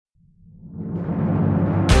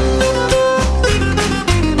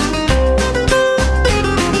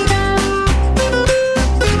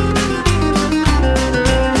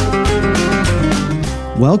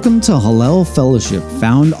Welcome to Hallel Fellowship,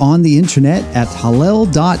 found on the internet at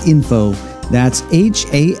hallel.info. That's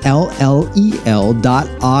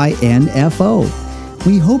HALLEL.info.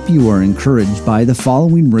 We hope you are encouraged by the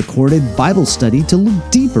following recorded Bible study to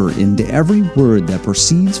look deeper into every word that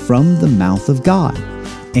proceeds from the mouth of God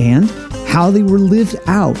and how they were lived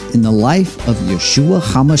out in the life of Yeshua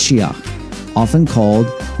HaMashiach, often called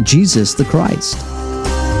Jesus the Christ.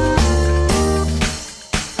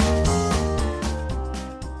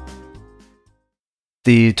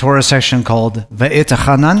 The Torah section called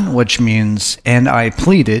Ve'etachanan, which means, and I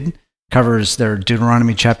pleaded, covers their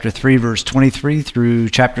Deuteronomy chapter 3, verse 23 through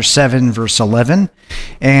chapter 7, verse 11.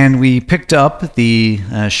 And we picked up the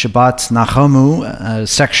Shabbat Nachamu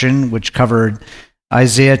section, which covered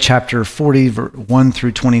Isaiah chapter 40, 1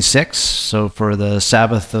 through 26, so for the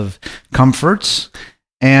Sabbath of Comforts.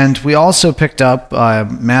 And we also picked up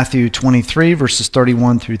Matthew 23, verses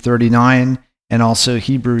 31 through 39, and also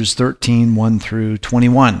Hebrews 13, 1 through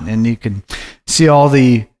 21. And you can see all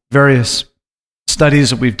the various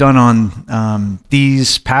studies that we've done on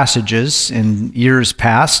these passages in years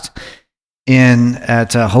past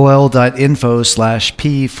at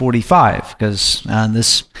hallel.info/P45, because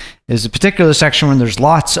this is a particular section where there's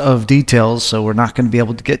lots of details, so we're not going to be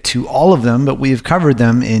able to get to all of them, but we've covered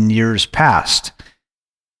them in years past.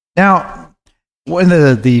 Now, one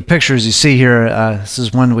of the pictures you see here, this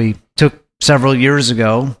is one we took several years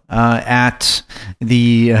ago at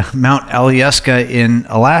the Mount Alyeska in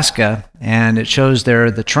Alaska, and it shows there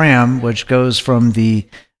the tram, which goes from the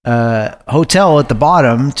hotel at the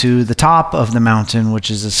bottom to the top of the mountain, which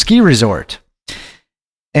is a ski resort.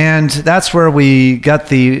 And that's where we got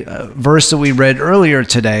the verse that we read earlier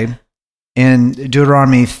today in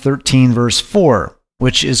Deuteronomy 13, verse 4,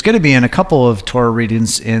 which is going to be in a couple of Torah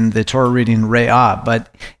readings in the Torah reading Re'ah,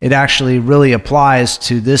 but it actually really applies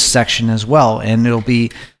to this section as well, and it'll be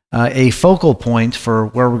a focal point for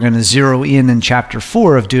where we're going to zero in chapter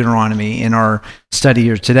 4 of Deuteronomy in our study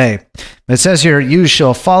here today. It says here, "You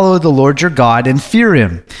shall follow the Lord your God and fear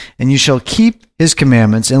him, and you shall keep his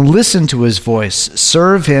commandments and listen to his voice,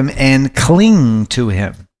 serve him and cling to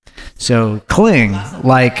him." So cling,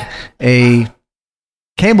 like a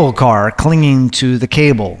cable car clinging to the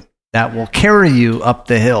cable that will carry you up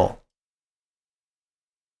the hill.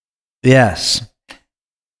 Yes.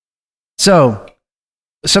 So,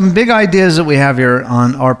 some big ideas that we have here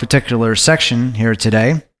on our particular section here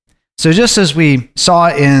today. So just as we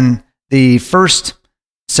saw in the first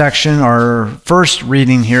section, our first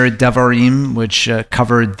reading here at Devarim, which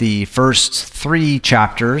covered the first 3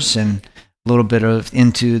 chapters and a little bit of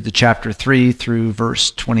into the chapter 3 through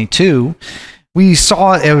verse 22, we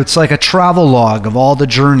saw it's like a travel log of all the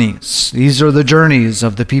journeys. These are the journeys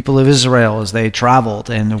of the people of Israel as they traveled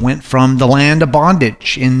and went from the land of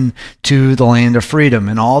bondage into the land of freedom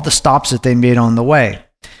and all the stops that they made on the way.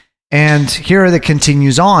 And here it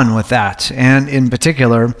continues on with that. And in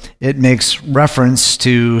particular, it makes reference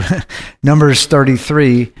to Numbers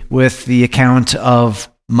 33 with the account of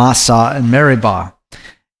Massah and Meribah.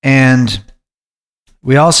 And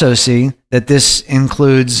we also see that this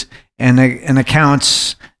includes and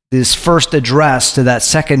accounts this first address to that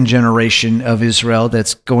second generation of Israel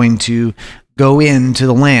that's going to go into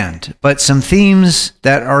the land. But some themes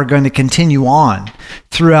that are going to continue on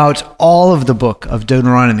throughout all of the book of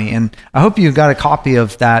Deuteronomy. And I hope you got a copy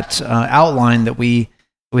of that outline that we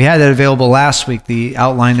had that available last week, the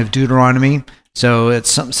outline of Deuteronomy. So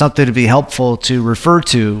it's something to be helpful to refer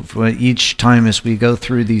to for each time as we go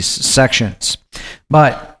through these sections.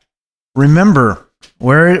 But remember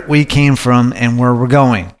where we came from and where we're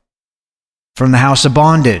going. From the house of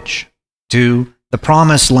bondage to the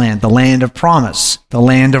promised land, the land of promise, the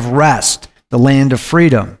land of rest, the land of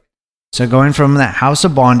freedom. So going from that house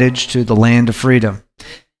of bondage to the land of freedom.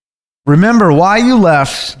 Remember why you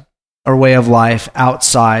left our way of life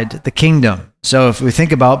outside the kingdom. So if we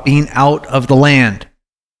think about being out of the land,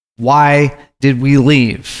 why did we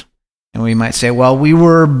leave? And we might say, well, we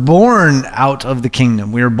were born out of the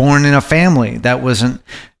kingdom. We were born in a family that wasn't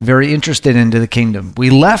very interested into the kingdom. We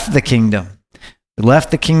left the kingdom. We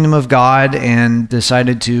left the kingdom of God and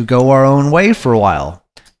decided to go our own way for a while.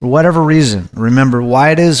 For whatever reason, remember why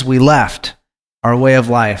it is we left our way of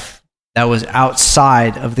life that was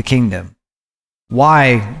outside of the kingdom.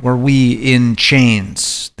 Why were we in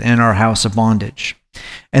chains in our house of bondage?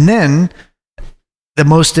 And then the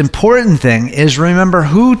most important thing is remember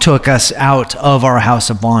who took us out of our house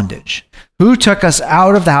of bondage. Who took us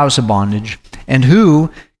out of the house of bondage and who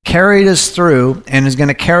carried us through and is going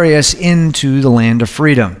to carry us into the land of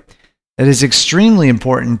freedom. It is extremely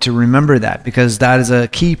important to remember that because that is a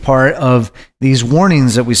key part of these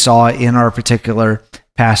warnings that we saw in our particular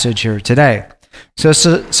passage here today. So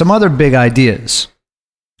some other big ideas.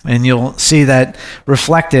 And you'll see that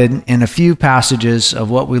reflected in a few passages of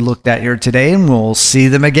what we looked at here today, and we'll see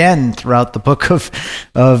them again throughout the book of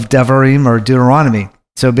Devarim or Deuteronomy.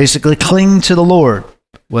 So basically, cling to the Lord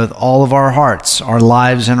with all of our hearts, our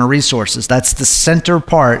lives, and our resources. That's the center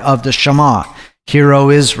part of the Shema, Hear, O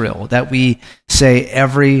Israel, that we say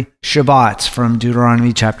every Shabbat from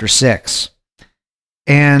Deuteronomy chapter 6.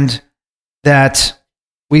 And that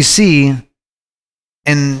we see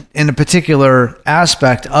in a particular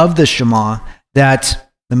aspect of the Shema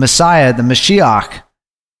that the Messiah, the Mashiach,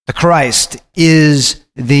 the Christ, is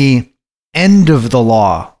the end of the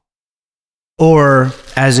law, or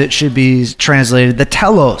as it should be translated, the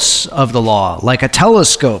telos of the law, like a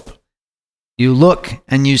telescope. You look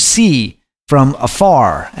and you see from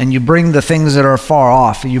afar, and you bring the things that are far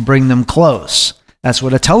off, and you bring them close. That's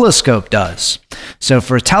what a telescope does. So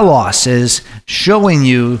for telos is showing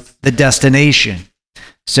you the destination.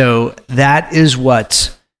 So that is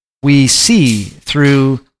what we see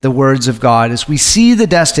through the words of God, is we see the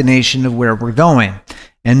destination of where we're going.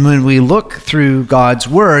 And when we look through God's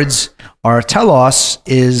words, our telos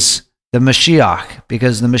is the Mashiach,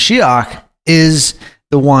 because the Mashiach is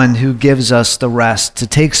the one who gives us the rest, to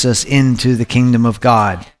takes us into the kingdom of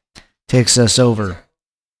God, takes us over.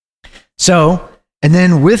 So, and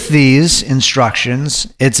then with these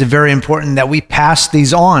instructions, it's very important that we pass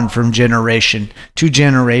these on from generation to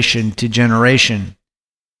generation to generation,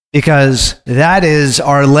 because that is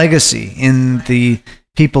our legacy in the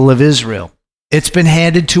people of Israel. It's been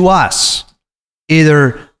handed to us,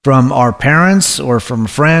 either from our parents or from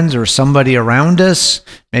friends or somebody around us,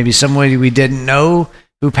 maybe somebody we didn't know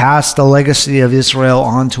who passed the legacy of Israel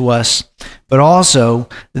on to us, but also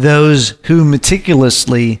those who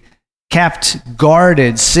meticulously kept,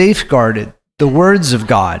 guarded, safeguarded the words of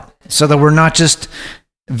God, so that we're not just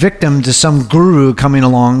victim to some guru coming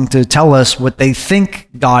along to tell us what they think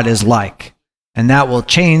God is like. And that will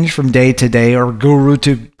change from day to day or guru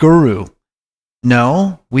to guru.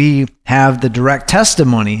 No, we have the direct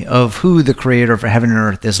testimony of who the creator of heaven and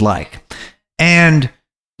earth is like. And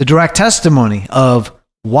the direct testimony of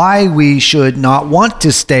why we should not want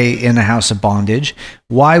to stay in a house of bondage,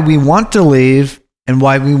 why we want to leave, and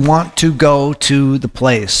why we want to go to the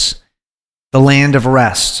place, the land of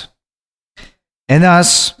rest. And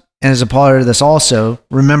thus, and as a part of this also,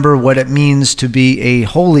 remember what it means to be a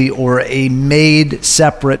holy or a made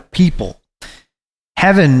separate people.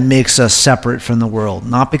 Heaven makes us separate from the world,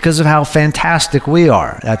 not because of how fantastic we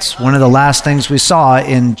are. That's one of the last things we saw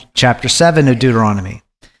in chapter 7 of Deuteronomy.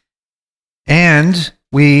 And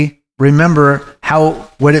we remember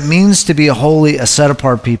what it means to be a holy, a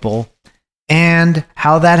set-apart people, and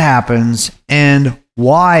how that happens, and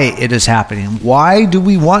why it is happening. Why do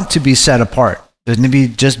we want to be set apart? Doesn't it be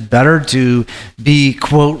just better to be,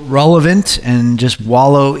 quote, relevant and just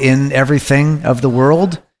wallow in everything of the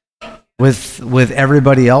world with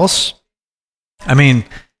everybody else? I mean,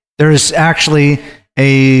 there's actually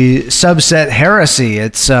a subset heresy.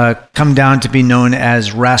 It's come down to be known as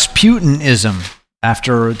Rasputinism,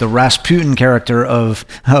 after the Rasputin character of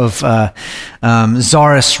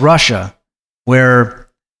Tsarist Russia, where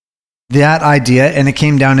that idea, and it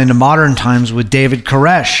came down into modern times with David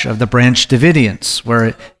Koresh of the Branch Davidians,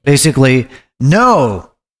 where basically,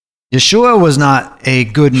 no, Yeshua was not a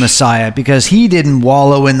good Messiah because he didn't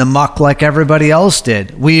wallow in the muck like everybody else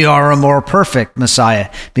did. We are a more perfect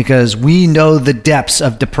Messiah because we know the depths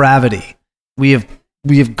of depravity. We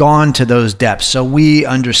have gone to those depths, so we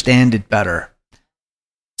understand it better.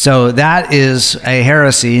 So that is a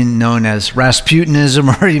heresy known as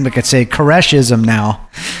Rasputinism, or you could say Koreshism now,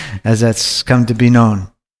 as that's come to be known.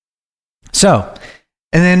 So,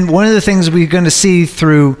 and then one of the things we're going to see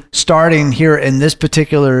through starting here in this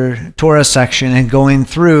particular Torah section and going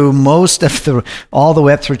through all the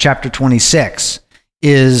way up through chapter 26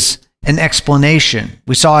 is an explanation.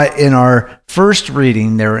 We saw it in our first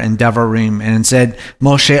reading there in Devarim, and it said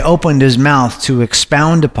Moshe opened his mouth to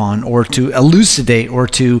expound upon, or to elucidate, or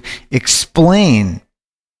to explain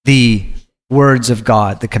the words of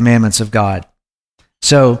God, the commandments of God.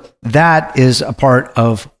 So that is a part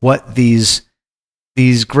of what these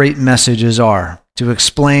great messages are, to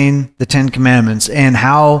explain the Ten Commandments and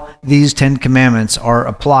how these Ten Commandments are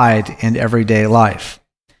applied in everyday life.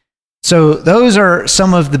 So those are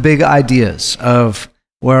some of the big ideas of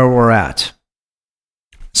where we're at.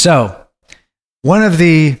 So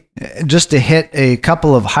just to hit a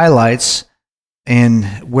couple of highlights and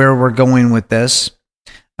where we're going with this.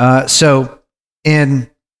 So in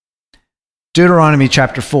Deuteronomy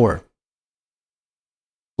chapter 4,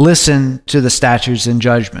 listen to the statutes and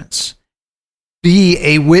judgments. be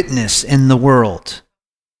a witness in the world.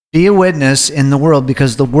 Be a witness in the world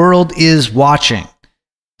because the world is watching.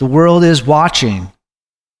 The world is watching.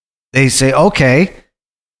 They say, okay,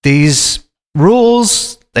 these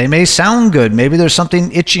rules, they may sound good. Maybe there's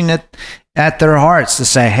something itching at their hearts to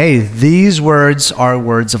say, hey, these words are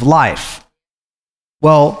words of life.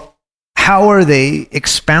 Well, how are they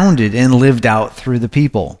expounded and lived out through the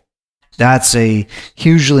people? That's a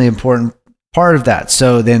hugely important part of that.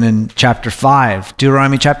 So then in chapter 5,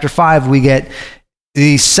 Deuteronomy chapter 5, we get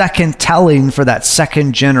the second telling for that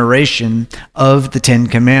second generation of the Ten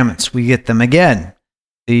Commandments. We get them again,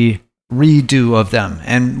 the redo of them.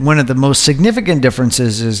 And one of the most significant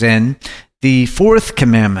differences is in the fourth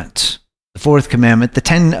commandment. The fourth commandment, the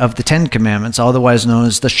 10 of the 10 commandments, otherwise known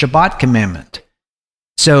as the Shabbat commandment.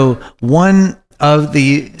 So one of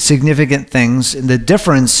the significant things, the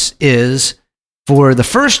difference is for the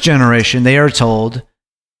first generation, they are told,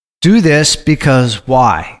 do this because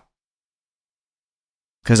why?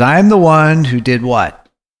 Because I am the one who did what?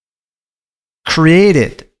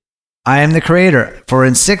 Created. I am the creator. For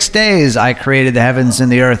in 6 days I created the heavens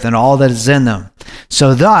and the earth and all that is in them.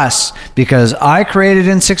 So thus, because I created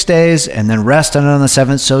in 6 days and then rested on the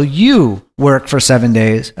seventh, so you work for 7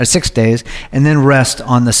 days, or 6 days, and then rest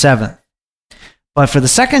on the seventh. But for the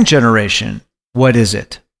second generation, what is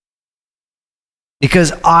it?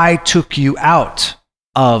 Because I took you out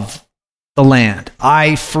of the land.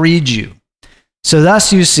 I freed you. So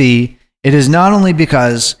thus you see, it is not only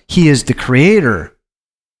because he is the creator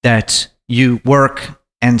that you work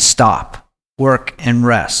and stop, work and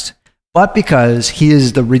rest, but because he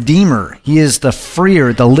is the redeemer, he is the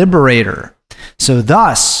freer, the liberator. So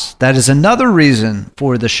thus, that is another reason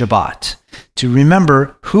for the Shabbat, to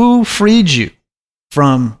remember who freed you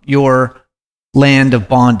from your land of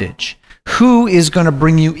bondage, who is going to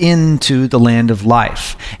bring you into the land of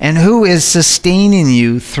life, and who is sustaining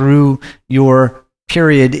you through your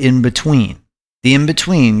period in between. The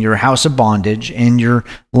in-between, your house of bondage and your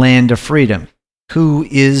land of freedom. Who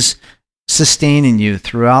is sustaining you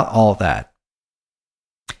throughout all that?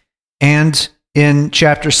 And in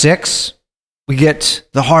chapter 6, we get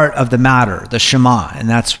the heart of the matter, the Shema, and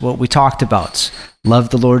that's what we talked about. Love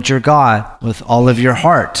the Lord your God with all of your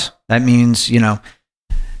heart. That means,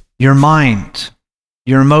 your mind,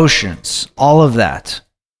 your emotions, all of that.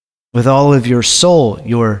 With all of your soul,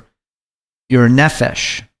 your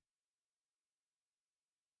nefesh,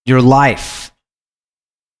 your life,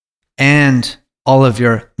 and all of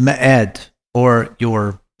your me'ed, or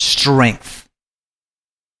your strength.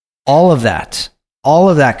 All of that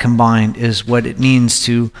combined is what it means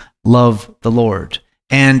to love the Lord.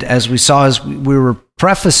 And as we saw, as we were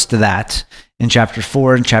prefaced to that in chapter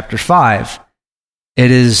 4 and chapter 5, it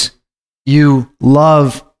is you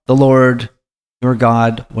love the Lord your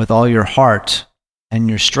God with all your heart and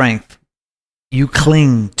your strength. You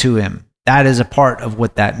cling to him. That is a part of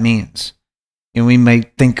what that means. And we may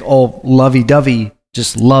think, lovey-dovey,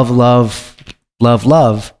 just love,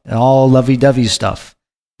 all lovey-dovey stuff.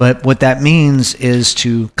 But what that means is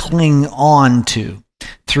to cling on to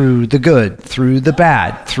through the good, through the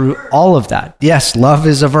bad, through all of that. Yes, love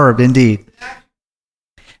is a verb indeed.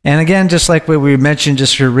 And again, just like what we mentioned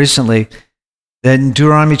just here recently, that in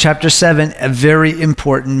Deuteronomy chapter 7, a very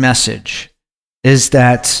important message is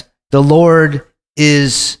that the Lord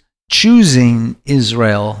is choosing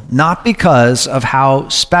Israel, not because of how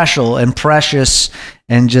special and precious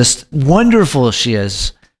and just wonderful she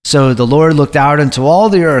is. So the Lord looked out into all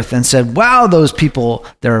the earth and said, wow, those people,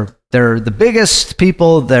 they're the biggest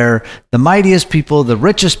people, they're the mightiest people, the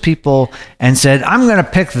richest people, and said, I'm going to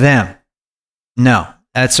pick them. No,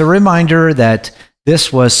 that's a reminder that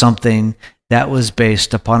this was something that was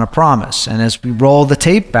based upon a promise. And as we roll the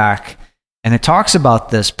tape back, and it talks about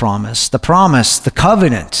this promise, the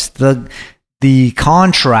covenant, the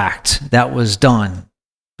contract that was done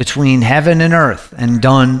between heaven and earth and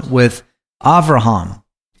done with Abraham,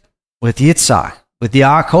 with Yitzhak, with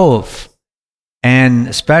Yaakov, and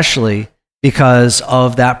especially because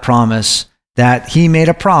of that promise that he made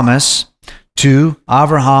a promise to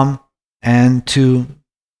Abraham and to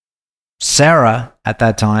Sarah at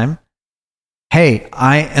that time. Hey,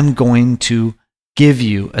 I am going to give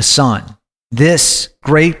you a son. This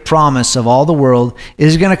great promise of all the world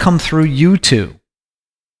is going to come through you two.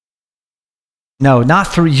 No, not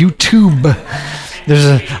through YouTube. There's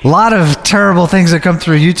a lot of terrible things that come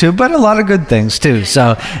through YouTube, but a lot of good things too.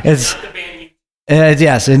 So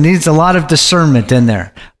yes, it needs a lot of discernment in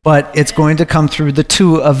there. But it's going to come through the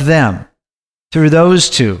two of them, through those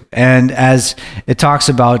two. And as it talks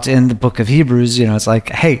about in the book of Hebrews, it's like,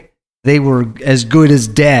 hey, they were as good as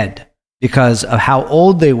dead because of how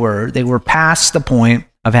old they were. They were past the point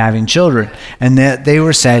of having children. And that they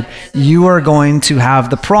were said, you are going to have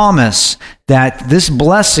the promise that this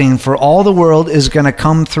blessing for all the world is going to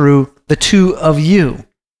come through the two of you.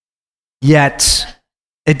 Yet,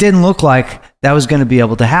 it didn't look like that was going to be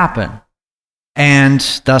able to happen. And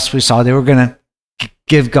thus we saw they were going to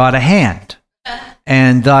give God a hand.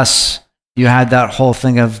 And thus you had that whole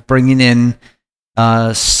thing of bringing in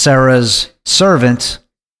Sarah's servant,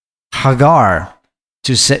 Hagar,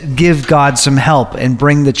 to give God some help and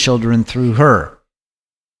bring the children through her.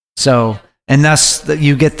 So, and thus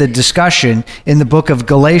you get the discussion in the book of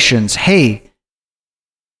Galatians. Hey,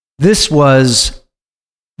 this was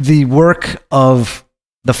the work of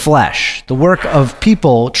the flesh, the work of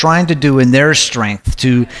people trying to do in their strength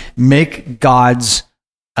to make God's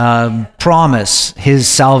promise, his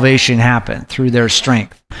salvation happen through their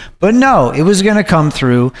strength. But no, it was going to come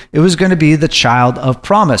through. It was going to be the child of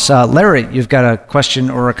promise. Larry, you've got a question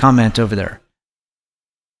or a comment over there.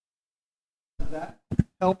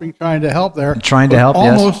 Trying to help there. Trying to help,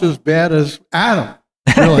 almost as bad as Adam,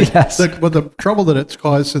 really. Yes. With the trouble that it's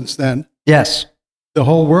caused since then. Yes. The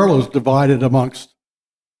whole world is divided amongst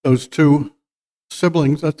those two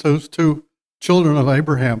siblings, that's those two children of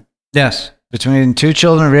Abraham. Yes. Between two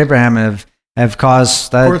children of Abraham have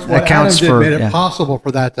caused that. Of course, what accounts Adam did for made it possible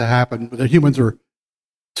for that to happen. But the humans are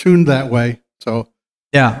tuned that way. So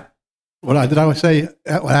yeah, what I say?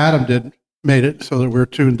 What Adam did made it so that we're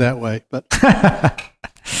tuned that way. But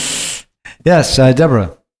yes,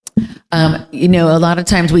 Deborah. A lot of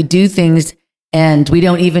times we do things and we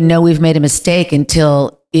don't even know we've made a mistake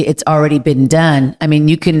until it's already been done. I mean,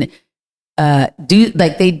 you can do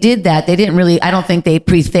like they did that. They didn't really. I don't think they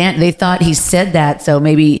they thought he said that. So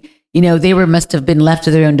maybe they must have been left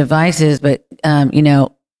to their own devices. But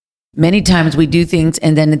many times we do things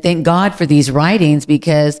and then thank God for these writings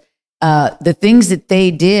because the things that they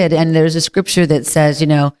did. And there's a scripture that says,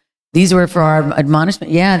 these were for our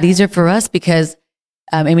admonishment. Yeah, these are for us because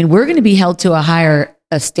we're going to be held to a higher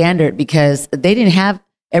standard because they didn't have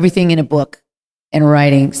everything in a book and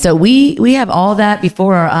writing. So we have all that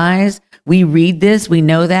before our eyes. We read this, we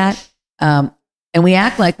know that, and we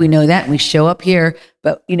act like we know that, and we show up here.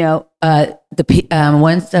 But one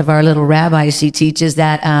of our little rabbis, she teaches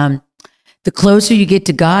that the closer you get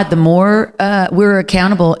to God, the more we're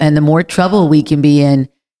accountable, and the more trouble we can be in,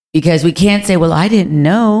 because we can't say, "Well, I didn't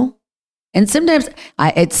know." And sometimes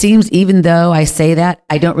it seems, even though I say that,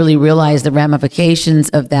 I don't really realize the ramifications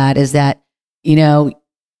of that. Is that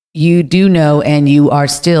you do know, and you are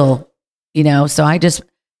still, So I just.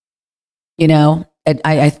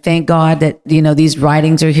 I thank God that, these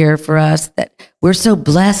writings are here for us, that we're so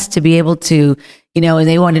blessed to be able to, and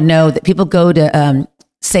they want to know that people go to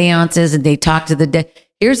seances and they talk to the dead.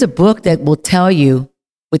 Here's a book that will tell you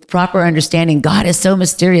with proper understanding. God is so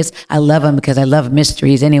mysterious. I love him because I love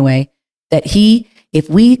mysteries anyway, that if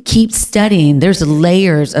we keep studying, there's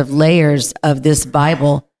layers of this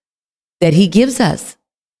Bible that he gives us,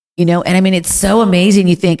 and it's so amazing.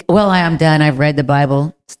 You think, well, I'm done. I've read the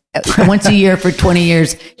Bible once a year for 20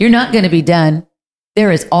 years. You're not going to be done.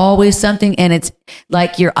 There is always something, and it's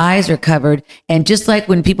like your eyes are covered. And just like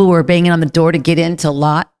when people were banging on the door to get into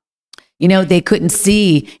Lot, they couldn't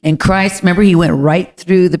see. And Christ, remember, he went right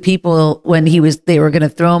through the people when they were going to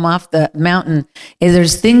throw him off the mountain. And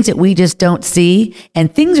there's things that we just don't see,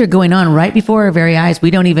 and things are going on right before our very eyes.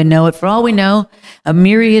 We don't even know it. For all we know, a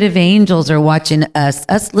myriad of angels are watching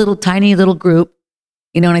us little tiny little group.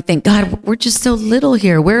 And I think, God, we're just so little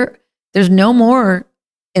here. There's no more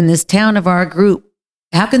in this town of our group.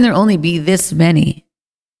 How can there only be this many?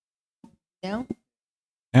 Yeah.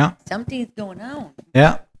 Something's going on.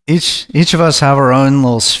 Yeah. Each of us have our own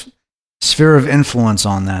little sphere of influence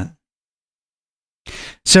on that.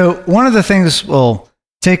 So one of the things we'll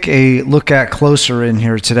take a look at closer in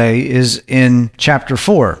here today is in chapter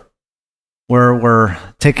 4. Where we're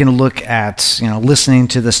taking a look at, listening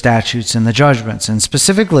to the statutes and the judgments. And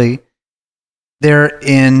specifically, they're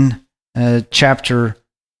in chapter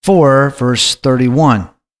 4, verse 31,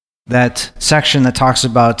 that section that talks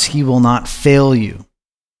about he will not fail you.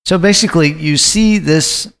 So basically, you see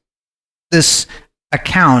this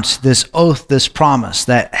account, this oath, this promise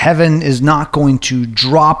that heaven is not going to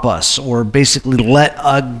drop us or basically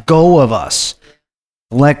let go of us.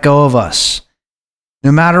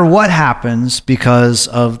 No matter what happens, because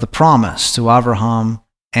of the promise to Abraham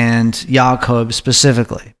and Jacob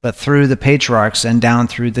specifically, but through the patriarchs and down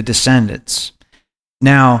through the descendants.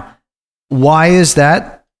 Now, why is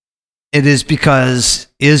that? It is because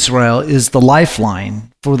Israel is the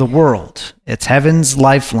lifeline for the world. It's heaven's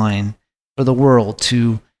lifeline for the world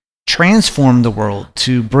to transform the world,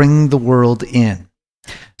 to bring the world in.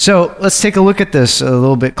 So let's take a look at this a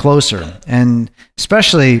little bit closer, and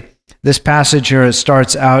especially this passage here. It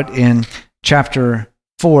starts out in chapter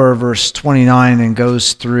 4, verse 29, and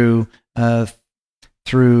goes through verse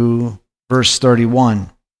 31.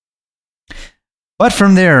 But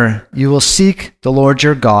from there you will seek the Lord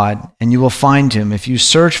your God, and you will find him if you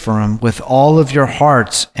search for him with all of your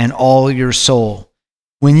heart and all your soul.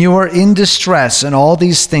 When you are in distress and all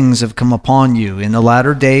these things have come upon you in the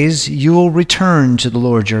latter days, you will return to the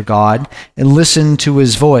Lord your God and listen to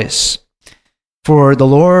his voice. For the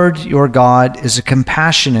Lord your God is a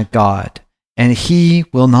compassionate God, and he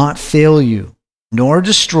will not fail you, nor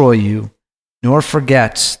destroy you, nor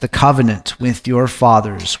forget the covenant with your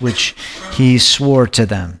fathers, which he swore to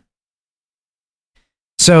them.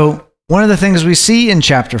 So, one of the things we see in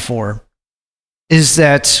chapter 4 is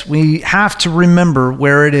that we have to remember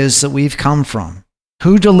where it is that we've come from,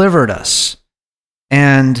 who delivered us,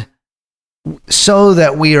 and so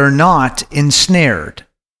that we are not ensnared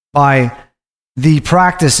by the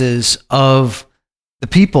practices of the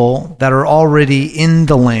people that are already in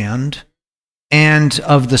the land and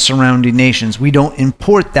of the surrounding nations. We don't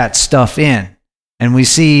import that stuff in. And we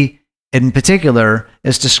see, in particular,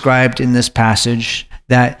 as described in this passage,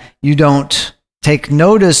 that you don't take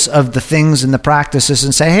notice of the things and the practices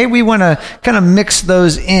and say, hey, we want to kind of mix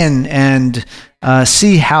those in and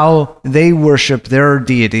see how they worship their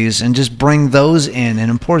deities and just bring those in and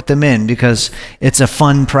import them in because it's a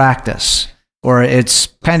fun practice or it's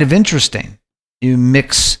kind of interesting. You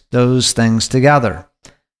mix those things together.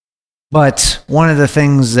 But one of the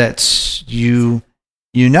things that you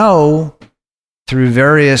know through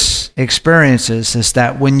various experiences is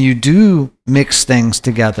that when you do mix things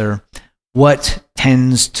together, what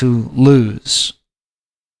tends to lose?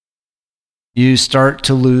 You start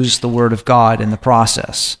to lose the Word of God in the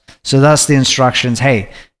process. So that's the instructions.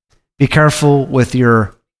 Hey, be careful with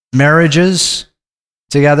your marriages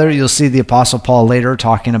together. You'll see the Apostle Paul later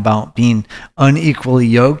talking about being unequally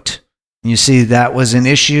yoked. You see that was an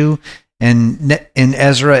issue in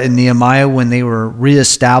Ezra and Nehemiah when they were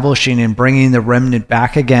reestablishing and bringing the remnant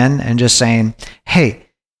back again and just saying, hey,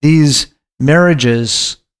 these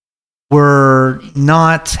marriages were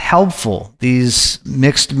not helpful, these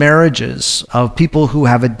mixed marriages of people who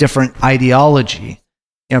have a different ideology.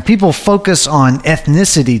 You know, people focus on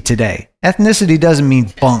ethnicity today. Ethnicity doesn't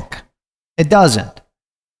mean bunk. It doesn't.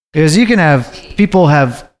 Because you can have people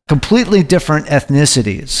have completely different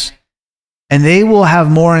ethnicities, and they will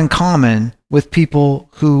have more in common with people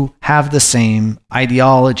who have the same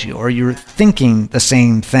ideology, or you're thinking the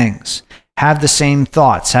same things, have the same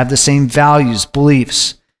thoughts, have the same values,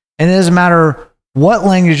 beliefs. And it doesn't matter what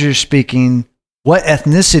language you're speaking, what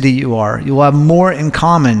ethnicity you are, you'll have more in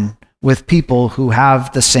common with people who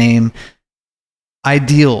have the same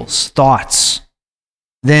ideals, thoughts.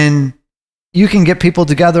 Then you can get people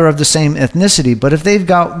together of the same ethnicity, but if they've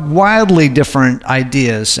got wildly different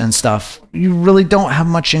ideas and stuff, you really don't have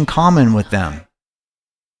much in common with them.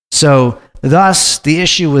 So thus, the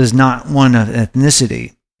issue was not one of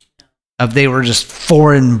ethnicity, of they were just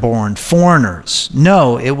foreign-born foreigners.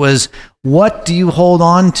 No, it was, what do you hold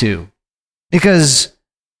on to? Because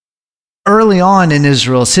early on in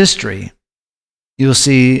Israel's history, you'll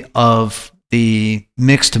see of the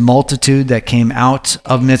mixed multitude that came out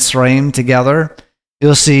of Mitzrayim together.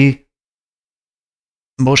 You'll see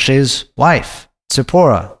Moshe's wife,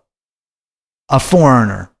 Zipporah, a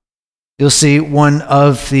foreigner. You'll see one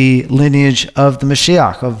of the lineage of the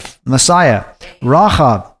Mashiach, of Messiah,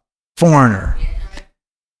 Rahab, foreigner.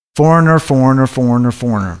 Foreigner.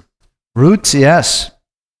 Ruth, yes,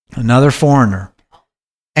 another foreigner.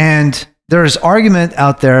 And there's argument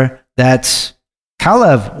out there that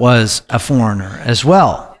Caleb was a foreigner as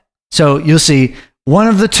well. So you'll see one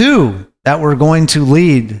of the two that were going to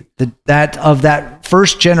lead, that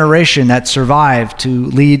first generation that survived to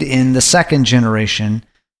lead in the second generation,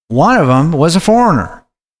 one of them was a foreigner.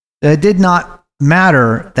 It did not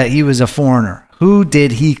matter that he was a foreigner. Who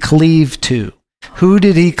did he cleave to? Who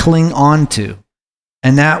did he cling on to?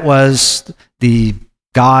 And that was the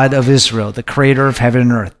God of Israel, the creator of heaven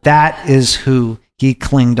and earth. That is who he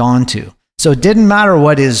clinged on to. So it didn't matter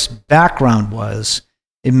what his background was.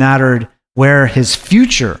 It mattered where his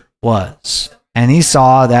future was. And he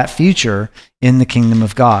saw that future in the kingdom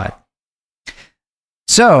of God.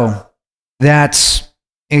 So that's,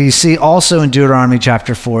 you see also in Deuteronomy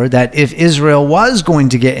chapter 4, that if Israel was going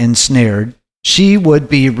to get ensnared, she would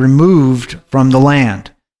be removed from the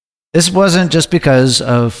land. This wasn't just because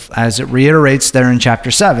of, as it reiterates there in chapter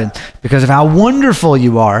 7, because of how wonderful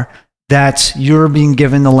you are that you're being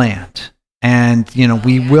given the land. and,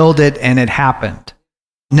 we willed it and it happened.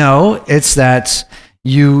 No, it's that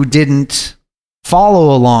you didn't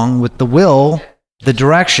follow along with the will, the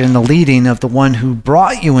direction, the leading of the one who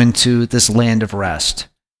brought you into this land of rest.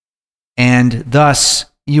 And thus,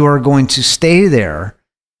 you are going to stay there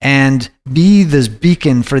and be this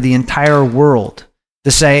beacon for the entire world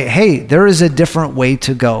to say, hey, there is a different way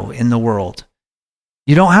to go in the world.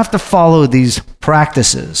 You don't have to follow these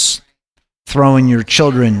practices, throwing your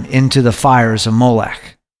children into the fires of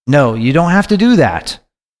Molech. No, you don't have to do that.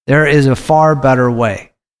 There is a far better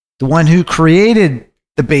way. The one who created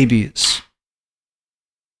the babies,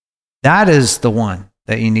 that is the one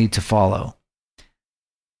that you need to follow.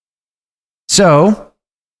 So,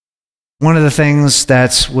 one of the things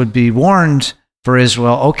that would be warned for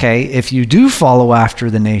Israel, okay, if you do follow after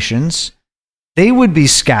the nations, they would be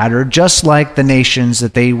scattered just like the nations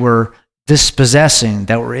that they were dispossessing,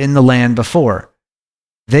 that were in the land before.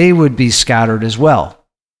 They would be scattered as well,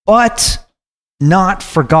 but not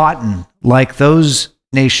forgotten like those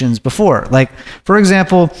nations before. Like, for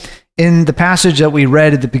example, in the passage that we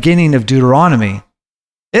read at the beginning of Deuteronomy,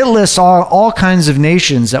 it lists all kinds of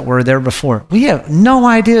nations that were there before. We have no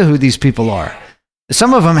idea who these people are.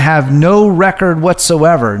 Some of them have no record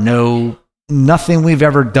whatsoever, nothing we've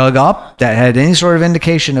ever dug up that had any sort of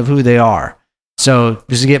indication of who they are. So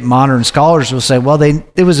just to get modern scholars will say, well,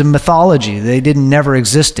 it was a mythology. They never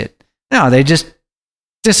existed. No, they just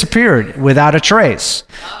disappeared without a trace.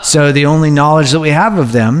 So the only knowledge that we have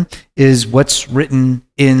of them is what's written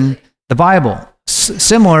in the Bible.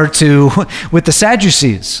 Similar to with the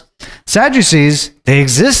Sadducees. Sadducees, they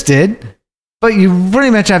existed, but you pretty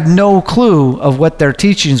much have no clue of what their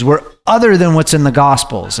teachings were other than what's in the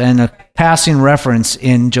Gospels and a passing reference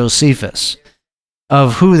in Josephus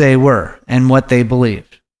of who they were and what they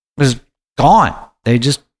believed. It was gone. They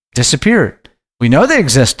just disappeared. We know they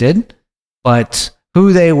existed, but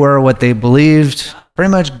who they were, what they believed,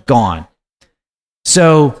 pretty much gone.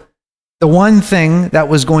 So the one thing that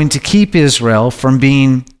was going to keep Israel from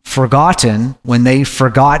being forgotten when they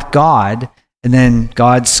forgot God, and then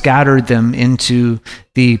God scattered them into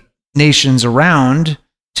the nations around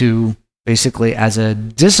to basically as a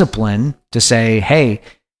discipline to say, hey,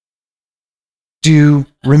 do you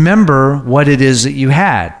remember what it is that you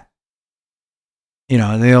had?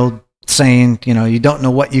 The old saying, you don't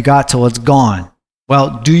know what you got till it's gone.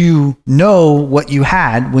 Well, do you know what you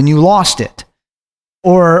had when you lost it?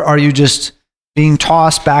 Or are you just being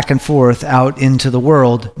tossed back and forth out into the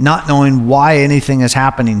world, not knowing why anything is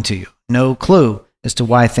happening to you? No clue as to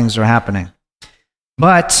why things are happening.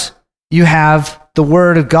 But you have the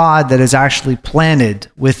Word of God that is actually planted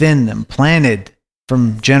within them, planted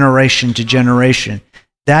from generation to generation.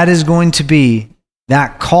 That is going to be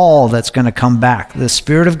that call that's going to come back. The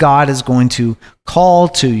Spirit of God is going to call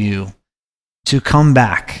to you to come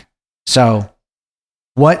back. So,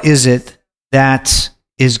 what is it that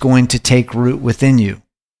is going to take root within you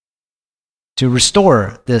to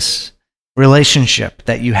restore this relationship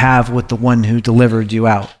that you have with the one who delivered you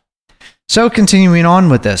out? So continuing on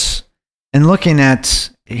with this and looking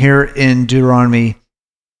at here in Deuteronomy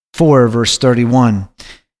 4 verse 31,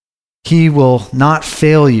 he will not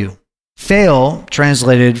fail you. Fail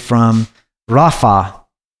translated from Rapha.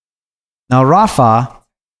 Now Rapha,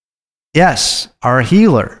 yes, our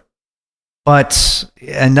healer. But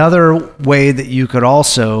another way that you could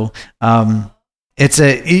also, you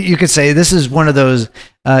could say this is one of those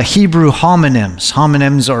Hebrew homonyms.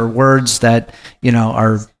 Homonyms are words that,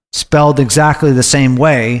 are spelled exactly the same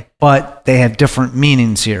way, but they have different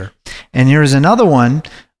meanings here. And here's another one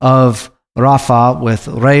of Rapha with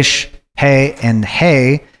Resh, He, and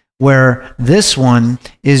He, where this one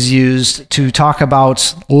is used to talk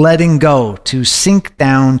about letting go, to sink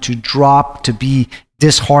down, to drop, to be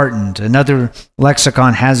disheartened. Another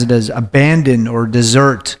lexicon has it as abandon or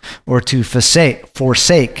desert or to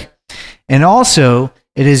forsake. And also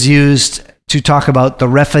it is used to talk about the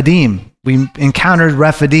Rephidim. We encountered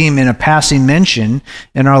Rephidim in a passing mention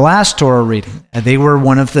in our last Torah reading. They were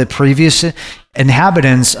one of the previous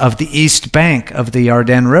inhabitants of the east bank of the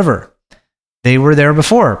Ardennes River. They were there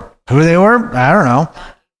before. Who they were? I don't know.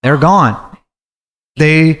 They're gone.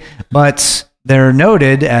 But they're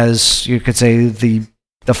noted as, you could say, the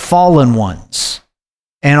fallen ones.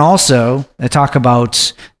 And also, they talk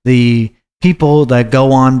about the people that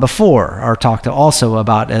go on before are talked also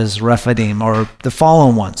about as Rephidim, or the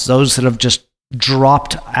fallen ones, those that have just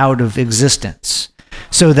dropped out of existence.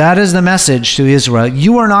 So that is the message to Israel.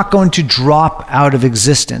 You are not going to drop out of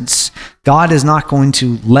existence. God is not going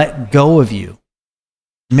to let go of you.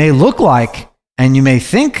 It may look like, and you may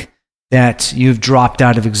think that you've dropped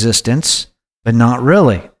out of existence, but not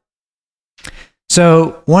really.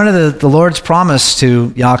 So one of the Lord's promise to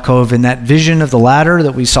Yaakov in that vision of the ladder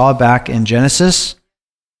that we saw back in Genesis,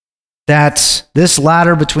 that this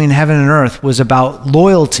ladder between heaven and earth was about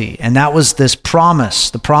loyalty. And that was this promise,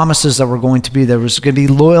 the promises that were going to be, there was going to be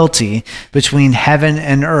loyalty between heaven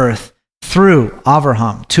and earth through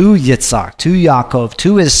Abraham, to Yitzhak, to Yaakov,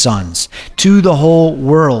 to his sons, to the whole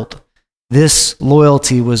world. This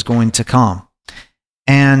loyalty was going to come.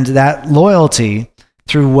 And that loyalty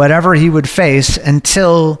through whatever he would face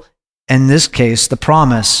until, in this case, the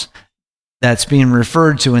promise that's being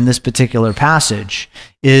referred to in this particular passage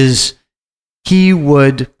is he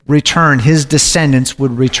would return, his descendants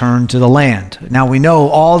would return to the land. Now we know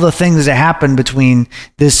all the things that happened between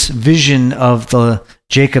this vision of the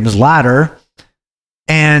Jacob's ladder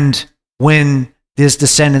and when his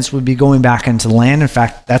descendants would be going back into the land. In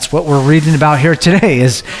fact, that's what we're reading about here today,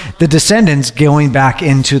 is the descendants going back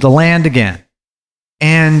into the land again.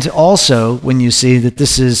 And also, when you see that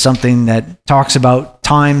this is something that talks about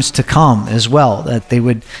times to come as well, that they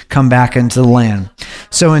would come back into the land.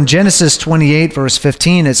 So in Genesis 28, verse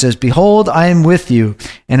 15, it says, "Behold, I am with you,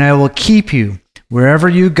 and I will keep you wherever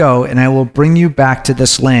you go, and I will bring you back to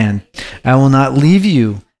this land. I will not leave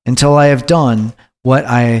you until I have done what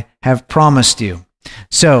I have promised you."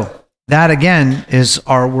 So that again is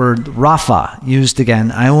our word Rapha, used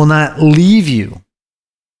again. I will not leave you,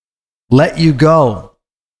 let you go.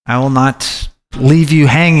 I will not leave you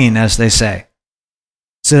hanging, as they say.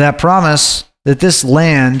 So that promise that this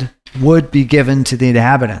land would be given to the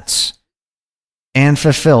inhabitants and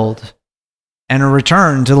fulfilled, and a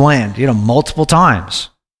return to the land, multiple times.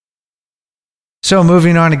 So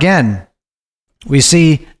moving on again, we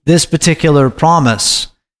see this particular promise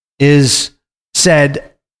is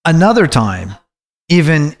said another time,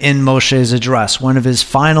 even in Moshe's address, one of his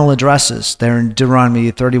final addresses there in Deuteronomy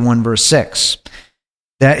 31, verse 6.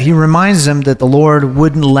 That he reminds them that the Lord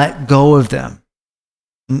wouldn't let go of them.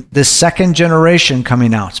 The second generation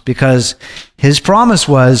coming out, because his promise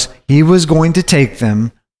was he was going to take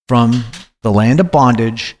them from the land of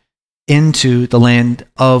bondage into the land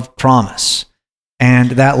of promise.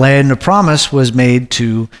 And that land of promise was made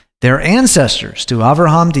to their ancestors, to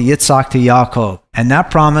Abraham, to Yitzhak, to Yaakov. And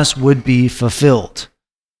that promise would be fulfilled.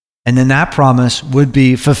 And then that promise would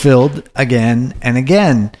be fulfilled again and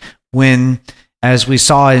again when, as we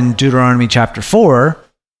saw in Deuteronomy chapter 4,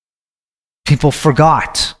 people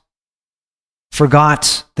forgot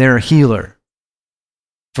their healer,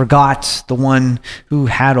 forgot the one who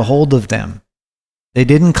had a hold of them. They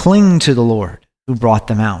didn't cling to the Lord who brought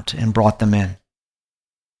them out and brought them in.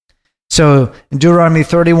 So in Deuteronomy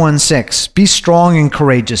 31:6, "Be strong and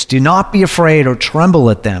courageous. Do not be afraid or tremble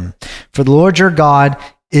at them. For the Lord your God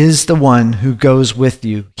is the one who goes with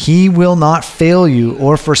you. He will not fail you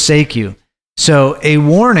or forsake you." So a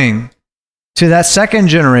warning to that second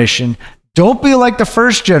generation, don't be like the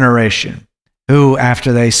first generation, who,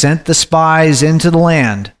 after they sent the spies into the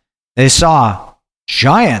land, they saw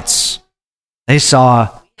giants. They saw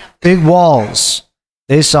big walls.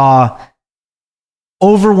 They saw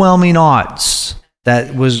overwhelming odds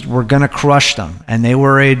that were going to crush them. And they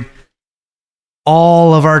worried,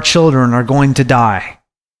 all of our children are going to die.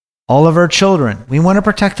 All of our children. We want to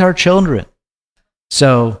protect our children.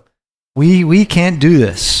 So we can't do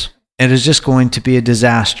this. It is just going to be a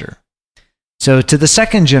disaster. So to the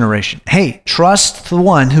second generation, hey, trust the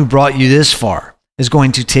one who brought you this far is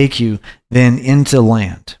going to take you then into the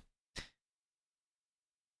land.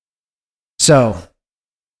 So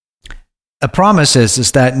a promise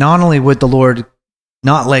is that not only would the Lord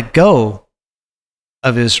not let go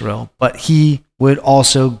of Israel, but he would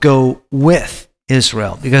also go with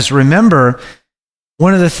Israel. Because remember,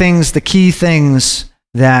 one of the key things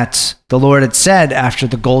that the Lord had said after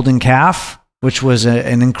the golden calf, which was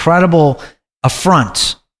an incredible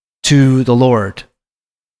affront to the Lord,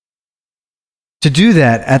 to do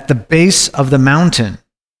that at the base of the mountain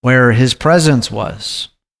where his presence was.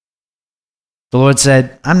 The Lord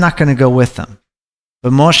said, I'm not going to go with them.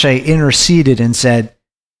 But Moshe interceded and said,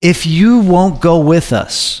 if you won't go with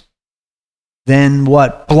us, then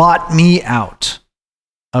what? Blot me out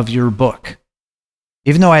of your book.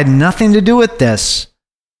 Even though I had nothing to do with this,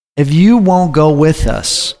 if you won't go with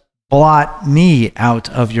us, blot me out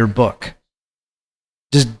of your book.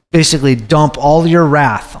 Just basically dump all your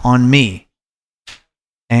wrath on me,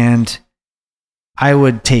 and I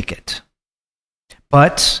would take it.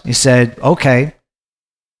 But he said, okay.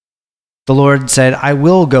 The Lord said, I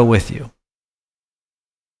will go with you.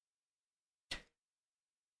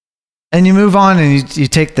 And you move on and you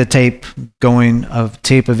take the tape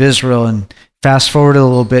of Israel and fast forward a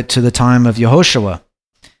little bit to the time of Yehoshua.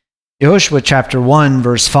 Joshua chapter 1,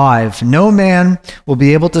 verse 5, no man will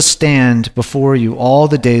be able to stand before you all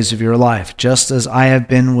the days of your life. Just as I have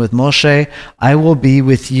been with Moshe, I will be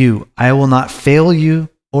with you. I will not fail you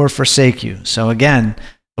or forsake you. So again,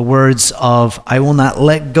 the words of, I will not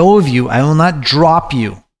let go of you. I will not drop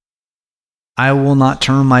you. I will not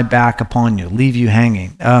turn my back upon you, leave you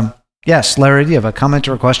hanging. Yes, Larry, do you have a comment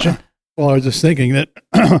or a question? Well, I was just thinking that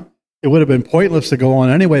it would have been pointless to go on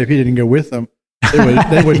anyway if he didn't go with them.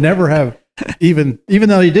 They would never have, even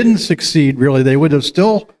though he didn't succeed, really, they would have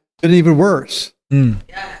still been even worse. Mm.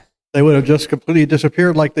 They would have just completely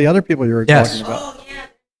disappeared like the other people you were talking about. Oh, yeah.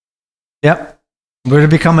 Yep. Would have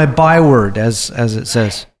become a byword, as it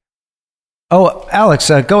says. Oh,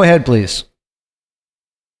 Alex, go ahead, please.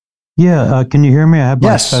 Yeah, can you hear me? I have my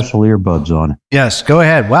Yes. special earbuds on. Yes, go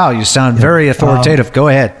ahead. Wow, you sound very authoritative. Go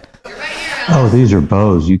ahead. Oh, these are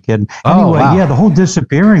Bose. You kidding? Oh, Anyway, wow. yeah, the whole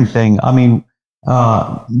disappearing thing. I mean,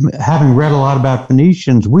 having read a lot about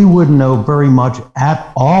Phoenicians, we wouldn't know very much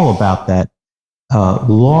at all about that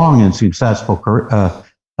long and successful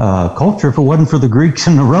culture if it wasn't for the Greeks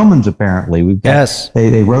and the Romans. Apparently, Yes.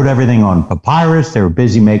 They wrote everything on papyrus. They were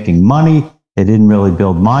busy making money. They didn't really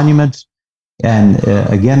build monuments. And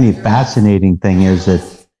again, the fascinating thing is that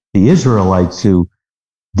the Israelites who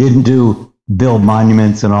didn't build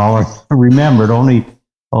monuments and all are remembered. Only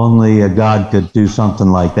God could do something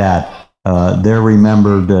like that. They're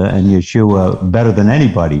remembered and Yeshua better than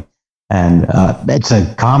anybody. And it's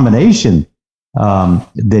a combination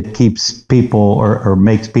that keeps people or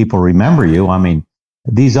makes people remember you. I mean,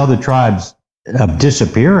 these other tribes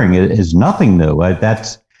disappearing is nothing new.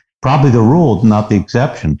 That's probably the rule, not the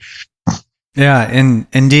exception. Yeah,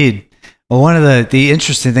 indeed. Well, one of the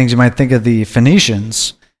interesting things you might think of the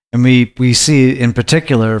Phoenicians, and we see in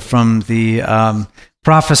particular from the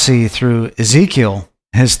prophecy through Ezekiel,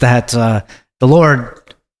 is that the Lord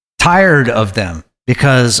tired of them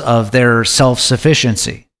because of their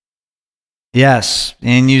self-sufficiency. Yes,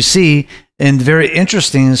 and you see in very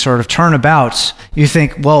interesting sort of turnabout, you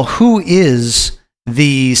think, well, who is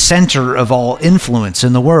the center of all influence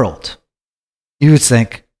in the world? You would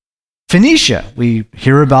think Phoenicia. We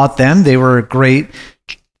hear about them. They were great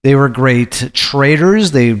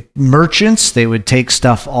traders, merchants. They would take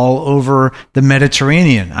stuff all over the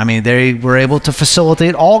Mediterranean. I mean, they were able to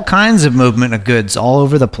facilitate all kinds of movement of goods all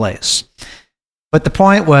over the place. But the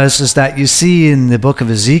point is that you see in the book of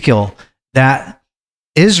Ezekiel that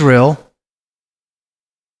Israel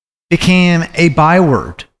became a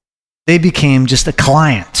byword. They became just a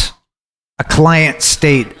client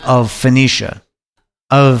state of Phoenicia,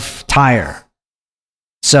 of Tyre.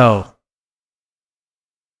 So,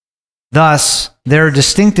 thus, their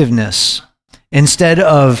distinctiveness, instead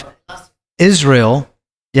of Israel,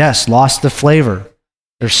 yes, lost the flavor.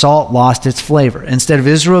 Their salt lost its flavor. Instead of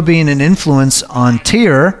Israel being an influence on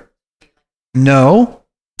Tyre, no,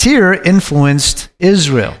 Tyre influenced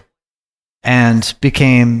Israel and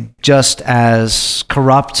became just as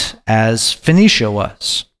corrupt as Phoenicia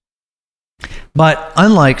was. But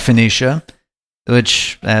unlike Phoenicia,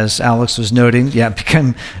 which, as Alex was noting,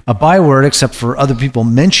 became a byword except for other people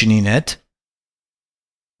mentioning it.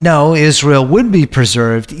 No, Israel would be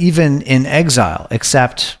preserved even in exile,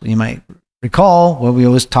 except you might recall when we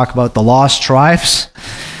always talk about the lost tribes,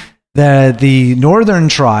 the northern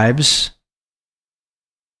tribes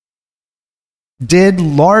did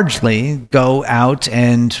largely go out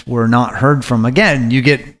and were not heard from again. You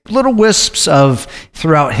get little wisps of,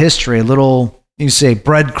 throughout history, you say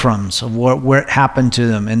breadcrumbs of where it happened to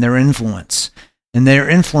them and their influence. And their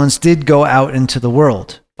influence did go out into the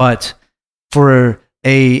world. But for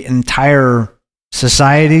an entire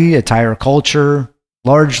society, entire culture,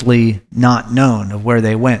 largely not known of where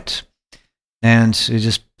they went. And we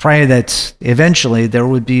just pray that eventually there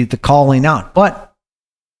would be the calling out. But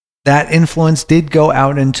that influence did go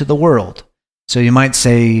out into the world. So you might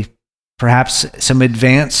say perhaps some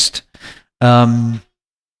advanced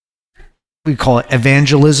we call it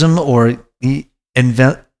evangelism, or the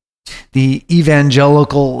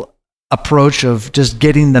evangelical approach of just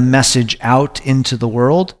getting the message out into the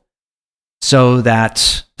world so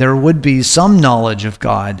that there would be some knowledge of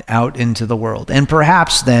God out into the world. And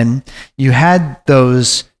perhaps then you had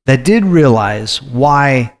those that did realize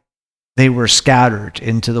why they were scattered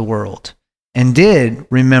into the world and did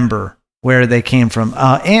remember where they came from.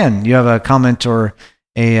 Anne, you have a comment or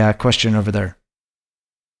a question over there.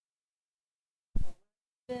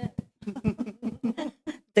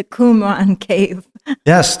 The Qumran cave.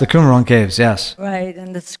 Yes, the Qumran caves, yes. Right,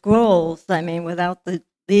 and the scrolls, I mean, without the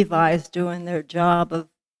Levites doing their job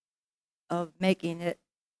of making it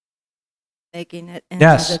into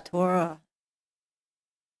Yes. the Torah.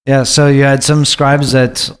 Yeah, so you had some scribes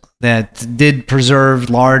that did preserve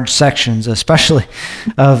large sections, especially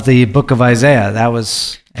of the book of Isaiah. That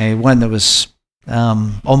was one that was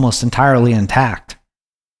almost entirely intact.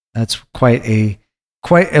 That's quite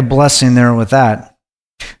a blessing there with that.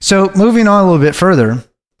 So moving on a little bit further,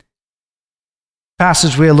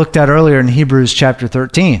 passage we had looked at earlier in Hebrews chapter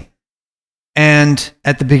 13. And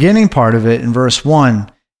at the beginning part of it, in verse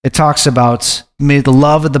 1, it talks about may the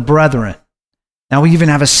love of the brethren. Now we even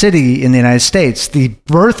have a city in the United States, the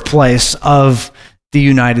birthplace of the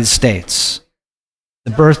United States.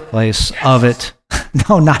 The birthplace of it.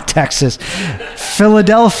 No, not Texas.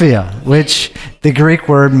 Philadelphia, which the Greek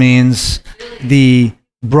word means the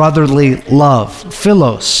brotherly love.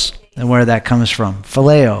 Philos, and where that comes from.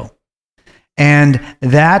 Phileo. And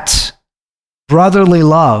that brotherly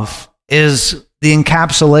love is the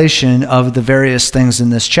encapsulation of the various things in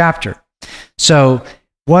this chapter. So,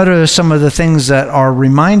 what are some of the things that are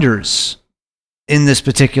reminders in this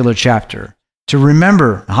particular chapter? To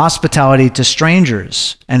remember hospitality to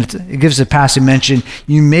strangers. And it gives a passage mention,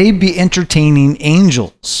 you may be entertaining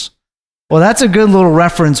angels. Well, that's a good little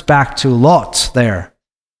reference back to Lot there.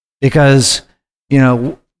 Because,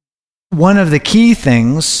 one of the key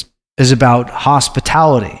things is about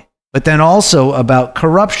hospitality, but then also about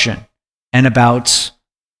corruption and about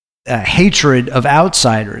hatred of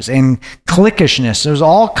outsiders and cliquishness. There's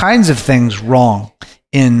all kinds of things wrong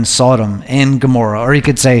in Sodom and Gomorrah, or you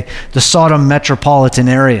could say the Sodom metropolitan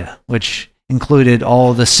area, which included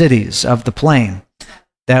all the cities of the plain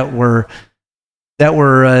that were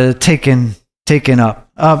taken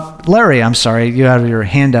up. Larry, I'm sorry, you have your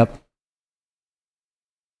hand up.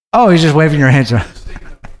 Oh, you're just waving your hands around.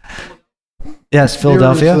 Yes,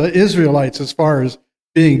 Philadelphia. The Israelites, as far as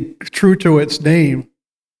being true to its name.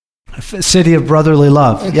 City of brotherly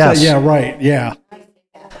love. Yes. Yeah, right. Yeah.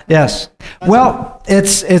 Yes. Well,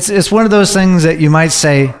 it's one of those things that you might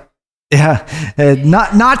say, yeah,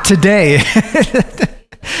 not today.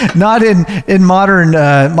 Not in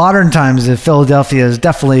modern times. Philadelphia has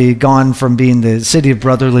definitely gone from being the city of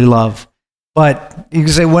brotherly love. But you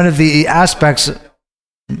can say one of the aspects,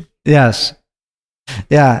 yes.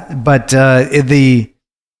 Yeah, but the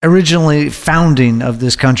originally founding of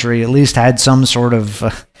this country at least had some sort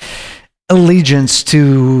of allegiance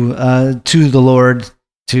to the Lord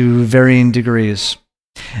to varying degrees.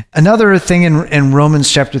 Another thing in Romans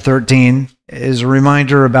chapter 13 is a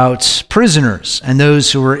reminder about prisoners and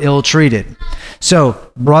those who were ill-treated.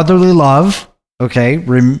 So, brotherly love, okay,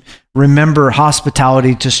 remember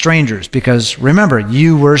hospitality to strangers, because remember,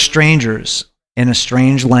 you were strangers in a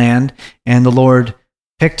strange land, and the Lord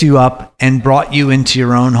picked you up and brought you into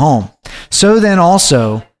your own home. So then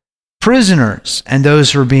also, prisoners and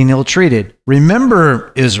those who are being ill-treated.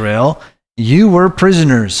 Remember, Israel, you were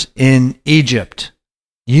prisoners in Egypt.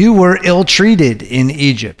 You were ill-treated in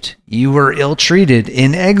Egypt. You were ill-treated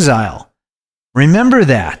in exile. Remember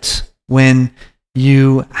that when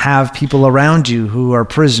you have people around you who are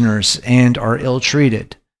prisoners and are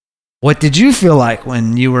ill-treated. What did you feel like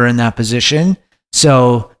when you were in that position?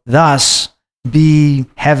 So thus, be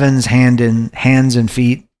heaven's hands and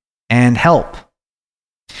feet and help.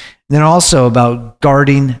 And then also about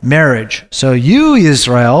guarding marriage. So you,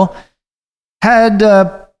 Israel, had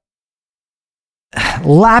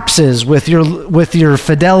lapses with your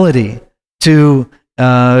fidelity to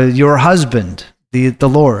your husband, the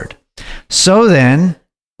Lord. So then,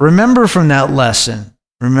 remember from that lesson.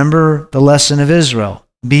 Remember the lesson of Israel.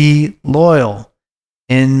 Be loyal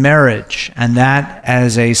in marriage, and that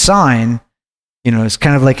as a sign, it's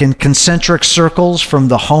kind of like in concentric circles from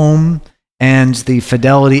the home and the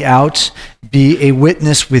fidelity out. Be a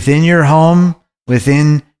witness within your home,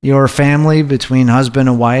 within your family, between husband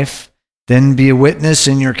and wife. Then be a witness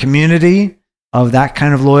in your community of that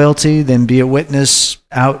kind of loyalty. Then be a witness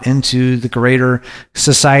out into the greater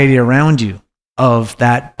society around you of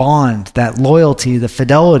that bond, that loyalty, the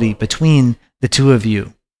fidelity between the two of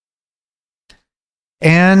you.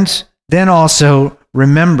 And then also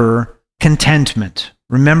remember contentment.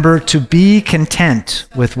 Remember to be content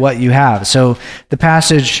with what you have. So the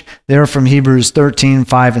passage there from Hebrews 13,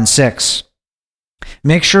 5 and 6.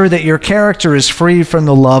 Make sure that your character is free from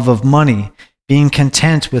the love of money, being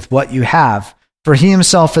content with what you have. For he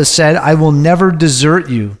himself has said, I will never desert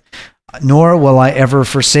you, nor will I ever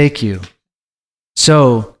forsake you.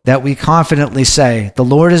 So that we confidently say, the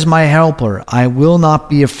Lord is my helper. I will not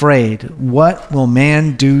be afraid. What will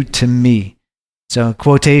man do to me? So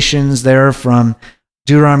quotations there from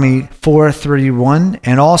Deuteronomy 4:31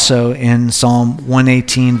 and also in Psalm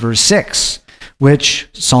 118 verse 6, which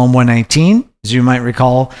Psalm 119 as you might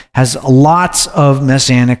recall, has lots of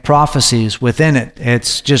messianic prophecies within it.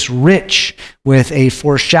 It's just rich with a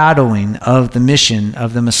foreshadowing of the mission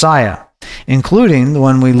of the Messiah, including the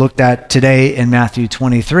one we looked at today in Matthew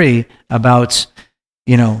 23 about,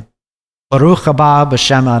 Baruch haba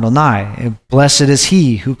b'shem Adonai, blessed is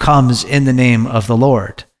he who comes in the name of the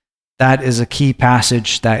Lord. That is a key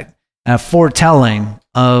passage, that foretelling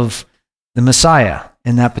of the Messiah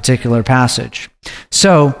in that particular passage.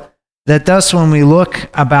 So that thus when we look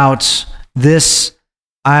about this,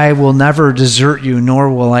 I will never desert you,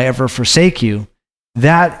 nor will I ever forsake you,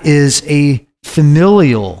 that is a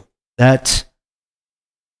familial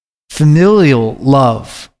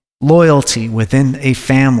love, loyalty within a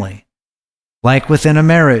family, like within a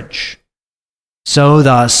marriage. So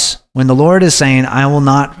thus, when the Lord is saying, I will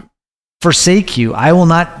not forsake you, I will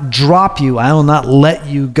not drop you, I will not let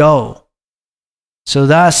you go. So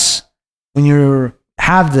thus, when you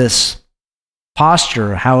have this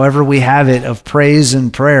posture, however we have it, of praise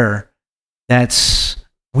and prayer, that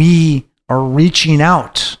we are reaching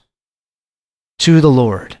out to the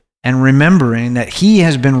Lord and remembering that he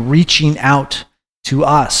has been reaching out to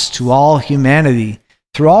us, to all humanity,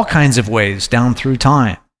 through all kinds of ways down through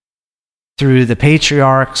time, through the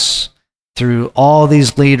patriarchs, through all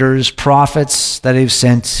these leaders, prophets that he's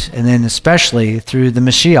sent, and then especially through the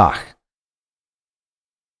Mashiach.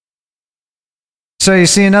 So you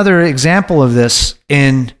see another example of this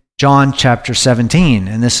in John chapter 17,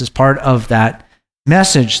 and this is part of that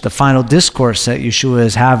message, the final discourse that Yeshua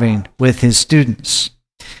is having with his students.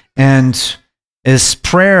 And his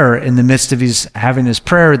prayer, in the midst of his having his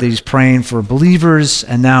prayer, that he's praying for believers,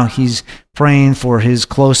 and now he's praying for his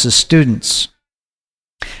closest students.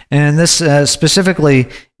 And this specifically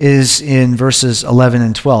is in verses 11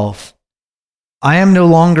 and 12. I am no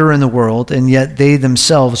longer in the world, and yet they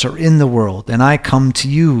themselves are in the world, and I come to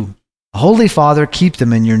you. Holy Father, keep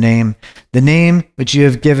them in your name, the name which you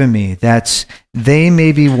have given me, that they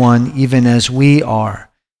may be one even as we are.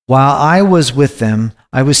 While I was with them,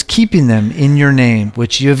 I was keeping them in your name,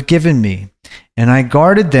 which you have given me, and I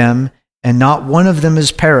guarded them, and not one of them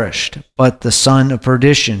has perished, but the son of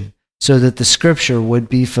perdition, so that the scripture would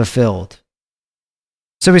be fulfilled.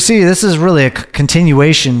 So we see this is really a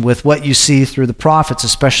continuation with what you see through the prophets,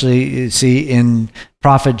 especially you see in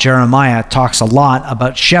prophet Jeremiah. It talks a lot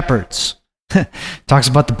about shepherds. Talks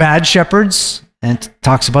about the bad shepherds and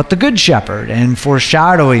talks about the good shepherd and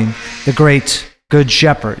foreshadowing the great good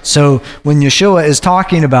shepherd. So when Yeshua is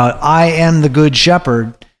talking about, I am the good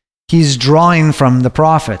shepherd, he's drawing from the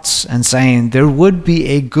prophets and saying there would be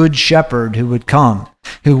a good shepherd who would come,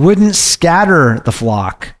 who wouldn't scatter the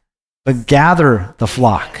flock, but gather the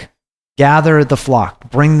flock,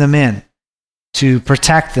 bring them in, to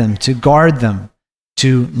protect them, to guard them,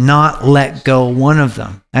 to not let go one of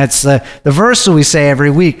them. That's the verse that we say every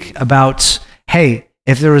week about, hey,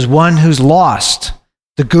 if there is one who's lost,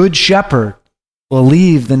 the good shepherd will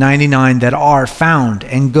leave the 99 that are found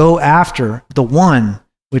and go after the one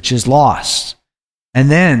which is lost, and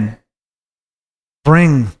then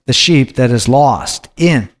bring the sheep that is lost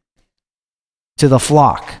in to the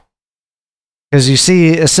flock. Because you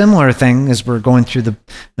see a similar thing as we're going through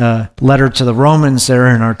the letter to the Romans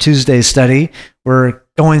there in our Tuesday study. We're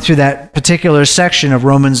going through that particular section of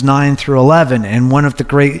Romans 9 through 11, and one of the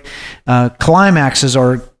great climaxes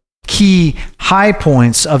or key high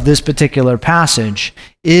points of this particular passage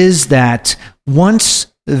is that once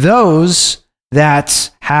those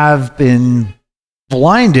that have been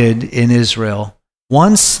blinded in Israel,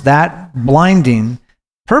 once that blinding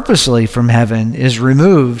purposely from heaven is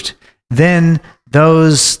removed, then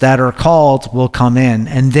those that are called will come in.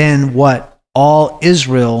 And then what? All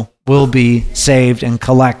Israel will be saved and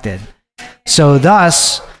collected. So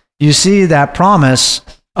thus, you see that promise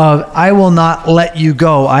of, I will not let you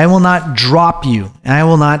go. I will not drop you. I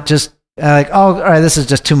will not just all right, this is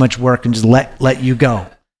just too much work and just let you go.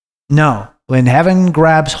 No. When heaven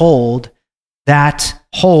grabs hold, that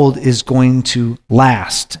hold is going to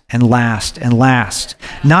last and last and last.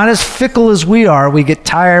 Not as fickle as we are. We get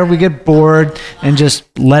tired, we get bored, and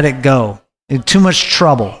just let it go. Too much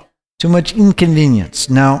trouble, too much inconvenience.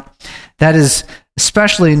 No, that is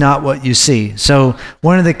especially not what you see. So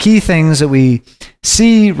one of the key things that we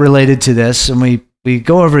see related to this, and we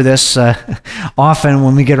go over this often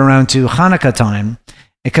when we get around to Hanukkah time,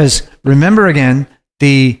 because remember again,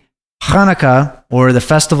 the Hanukkah, or the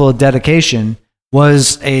festival of dedication,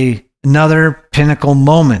 was another pinnacle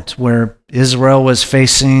moment where Israel was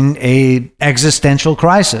facing an existential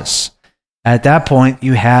crisis. At that point,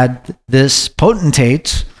 you had this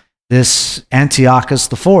potentate, this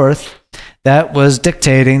Antiochus IV, that was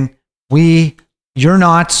dictating, we you're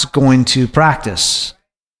not going to practice.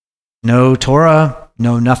 No Torah,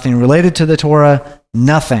 no nothing related to the Torah,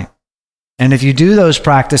 nothing. And if you do those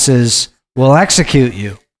practices, we'll execute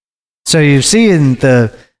you. So you see in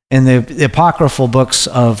the apocryphal books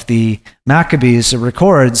of the Maccabees, it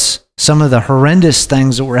records some of the horrendous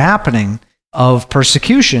things that were happening of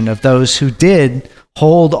persecution of those who did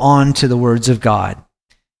hold on to the words of God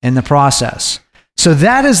in the process. So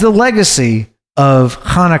that is the legacy of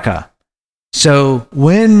Hanukkah. So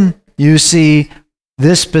when you see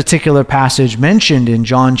this particular passage mentioned in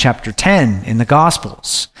John chapter 10 in the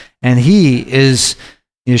Gospels, and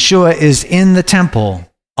Yeshua is in the temple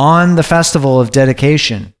on the festival of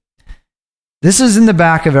dedication, this is in the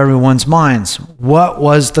back of everyone's minds. What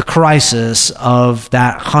was the crisis of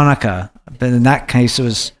that Hanukkah? But in that case, it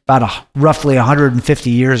was about roughly 150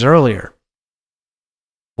 years earlier.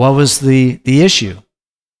 What was the issue?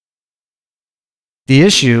 The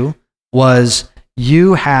issue was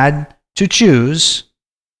you had to choose,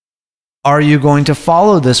 are you going to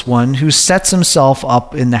follow this one who sets himself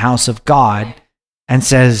up in the house of God and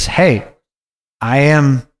says, hey,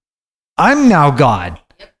 I'm now God.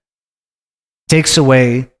 Takes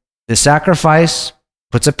away the sacrifice,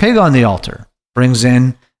 puts a pig on the altar, brings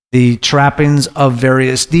in the trappings of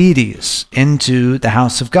various deities into the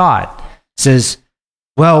house of God. Says,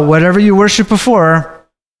 well, whatever you worshiped before,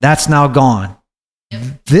 that's now gone.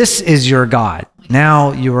 This is your God.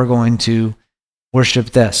 Now you are going to worship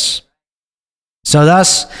this. So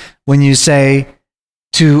thus, when you say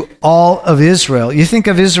to all of Israel, you think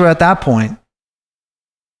of Israel at that point,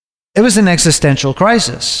 it was an existential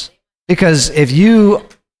crisis. Because if you,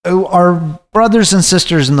 our brothers and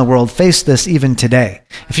sisters in the world, face this even today.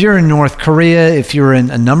 If you're in North Korea, if you're in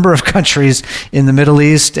a number of countries in the Middle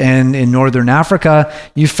East and in Northern Africa,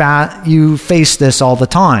 you face this all the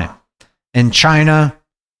time. In China,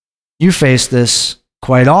 you face this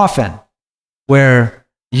quite often, where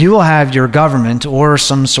you will have your government or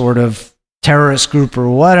some sort of terrorist group or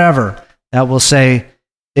whatever that will say,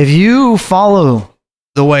 if you follow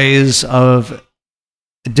the ways of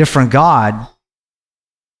a different God,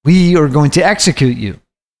 we are going to execute you.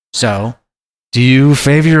 So, do you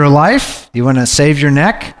favor your life? Do you want to save your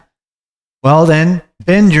neck? Well, then,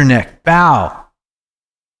 bend your neck, bow.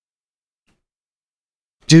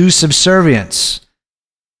 Do subservience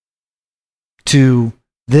to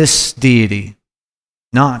this deity,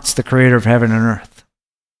 not the creator of heaven and earth.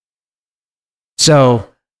 So,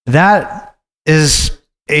 that is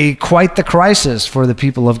quite the crisis for the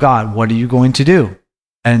people of God. What are you going to do?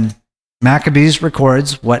 And Maccabees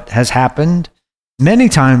records what has happened many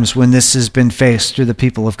times when this has been faced through the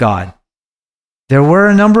people of God. There were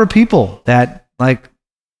a number of people that,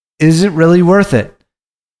 is it really worth it?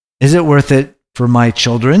 Is it worth it for my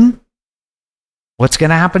children? What's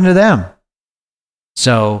going to happen to them?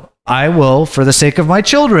 So I will, for the sake of my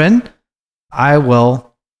children, I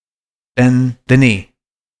will bend the knee.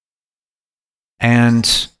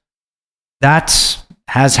 And that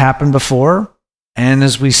has happened before. And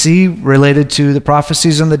as we see related to the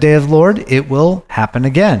prophecies on the day of the Lord, it will happen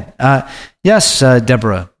again. Yes,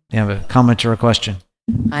 Deborah, you have a comment or a question?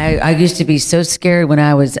 I used to be so scared when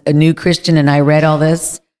I was a new Christian and I read all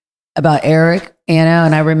this about Eric,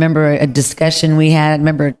 and I remember a discussion we had. I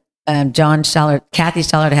remember Kathy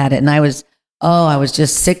Schallert had it, and I was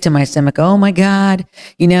just sick to my stomach. Oh my God,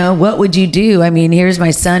 what would you do? I mean, here's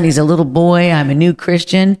my son. He's a little boy. I'm a new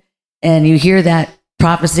Christian. And you hear that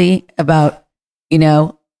prophecy about,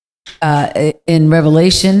 in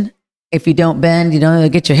Revelation, if you don't bend, you'll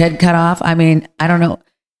get your head cut off. I mean, I don't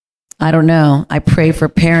know. I pray for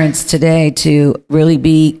parents today to really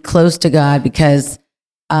be close to God, because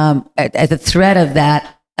at the threat of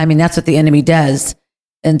that, I mean, that's what the enemy does.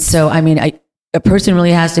 And so, I mean, a person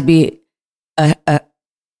really has to be,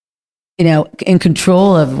 in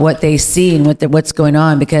control of what they see and what's going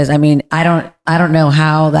on. Because I mean, I don't know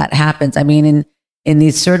how that happens. I mean, in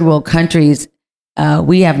these third world countries,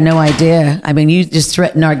 we have no idea. I mean, you just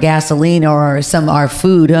threaten our gasoline or our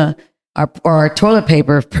food, or our toilet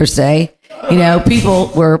paper per se.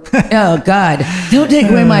 People were, oh God, don't take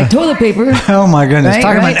away my toilet paper. Oh my goodness, right?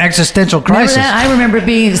 Talking about an existential crisis. I remember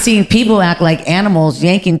seeing people act like animals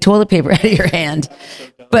yanking toilet paper out of your hand.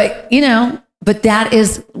 But that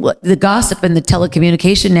is what the gossip and the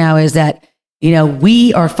telecommunication now is, that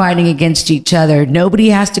we are fighting against each other. Nobody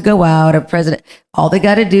has to go out. A president, all they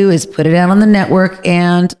got to do is put it out on the network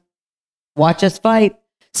and watch us fight.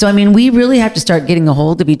 So, I mean, we really have to start getting a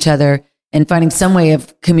hold of each other and finding some way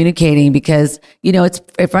of communicating, because, it's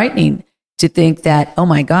frightening to think that, oh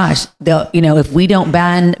my gosh, if we don't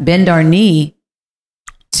bend our knee,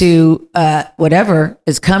 to whatever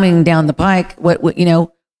is coming down the pike. What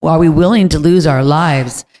are we willing to lose our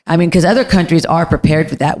lives? I mean, because other countries are prepared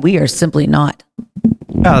for that. We are simply not.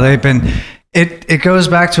 No, they've been. It goes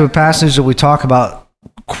back to a passage that we talk about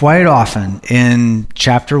quite often in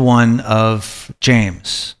chapter 1 of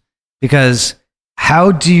James. Because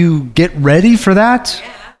how do you get ready for that?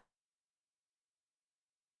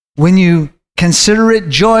 When you consider it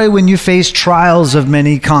joy when you face trials of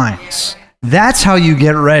many kinds. That's how you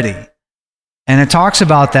get ready. And it talks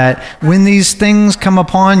about that when these things come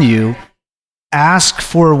upon you, ask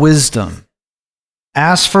for wisdom.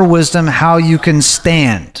 Ask for wisdom how you can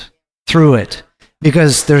stand through it.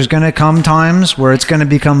 Because there's going to come times where it's going to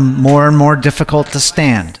become more and more difficult to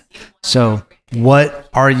stand. So what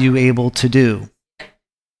are you able to do?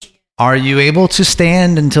 Are you able to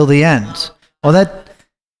stand until the end? Well, that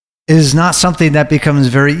is not something that becomes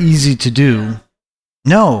very easy to do.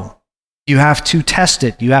 No, you have to test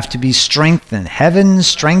it. You have to be strengthened. Heaven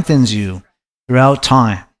strengthens you throughout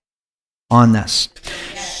time on this.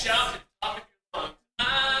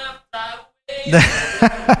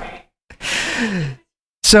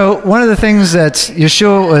 So one of the things that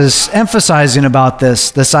Yeshua was emphasizing about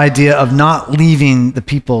this idea of not leaving the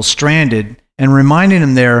people stranded and reminding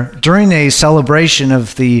them there during a celebration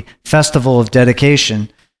of the festival of dedication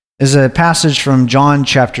is a passage from John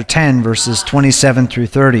chapter 10, verses 27 through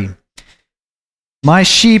 30. My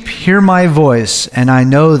sheep hear my voice, and I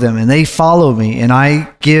know them, and they follow me, and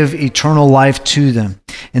I give eternal life to them.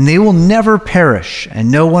 And they will never perish,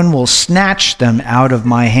 and no one will snatch them out of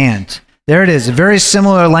my hand. There it is, a very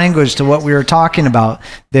similar language to what we were talking about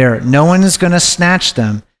there. No one is going to snatch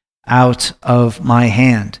them out of my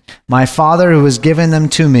hand. My Father who has given them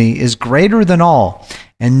to me is greater than all,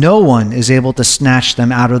 and no one is able to snatch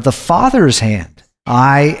them out of the Father's hand.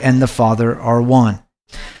 I and the Father are one.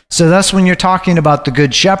 So thus, when you're talking about the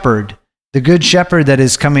Good Shepherd that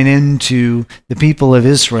is coming into the people of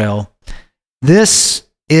Israel, this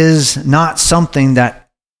is not something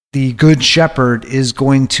that the Good Shepherd is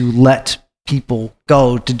going to let people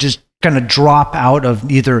go, to just kind of drop out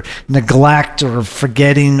of either neglect or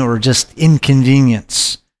forgetting or just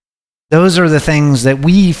inconvenience. Those are the things that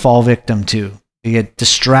we fall victim to. We get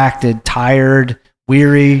distracted, tired,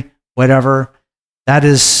 weary, whatever. That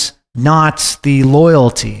is not the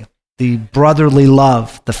loyalty, the brotherly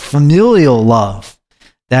love, the familial love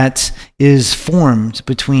that is formed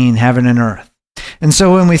between heaven and earth. And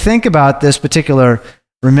so when we think about this particular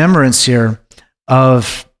remembrance here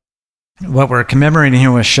of what we're commemorating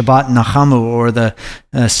here with Shabbat Nachamu, or the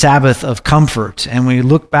Sabbath of Comfort, and we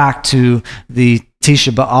look back to the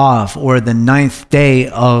Tisha B'Av, or the 9th day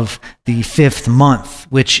of the 5th month,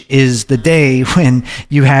 which is the day when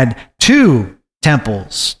you had 2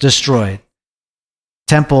 temples destroyed.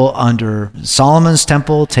 Temple under Solomon's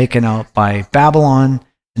temple taken out by Babylon,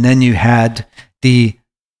 and then you had the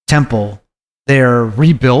temple there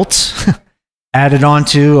rebuilt, added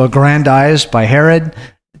onto, aggrandized by Herod,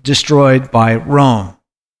 destroyed by Rome,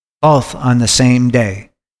 both on the same day.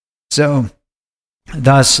 So,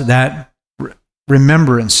 thus that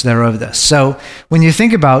remembrance there of this. So, when you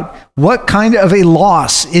think about what kind of a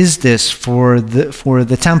loss is this for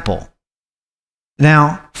the temple?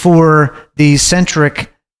 Now, for the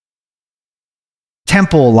centric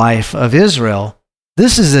temple life of Israel,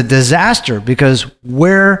 this is a disaster, because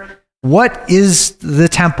what is the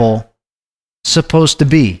temple supposed to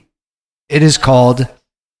be? It is called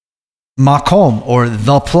Makom, or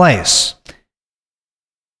the place.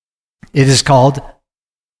 It is called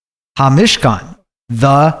Hamishkan,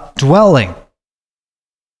 the dwelling.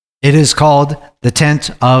 It is called the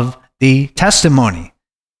tent of the testimony.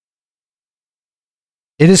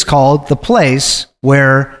 It is called the place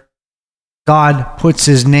where God puts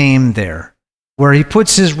his name there, where he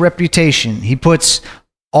puts his reputation. He puts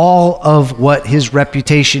all of what his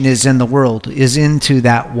reputation is in the world is into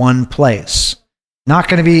that one place. Not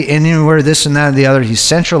going to be anywhere, this and that and the other. He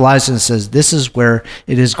centralizes and says, this is where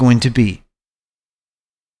it is going to be.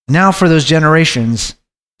 Now for those generations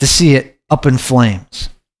to see it up in flames,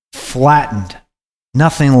 flattened,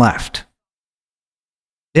 nothing left.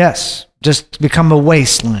 Yes, just become a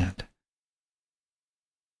wasteland.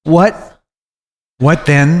 What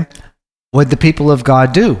then would the people of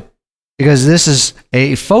God do? Because this is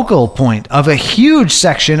a focal point of a huge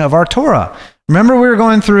section of our Torah. Remember, we were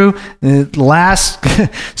going through the last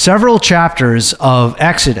several chapters of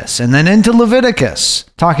Exodus and then into Leviticus,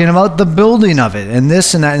 talking about the building of it and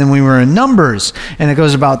this and that. And we were in Numbers, and it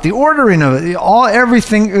goes about the ordering of it.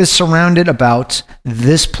 Everything is surrounded about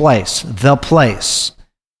this place, the place.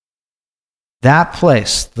 That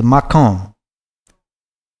place, the Makom.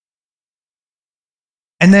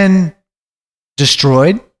 and then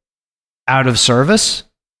destroyed, out of service.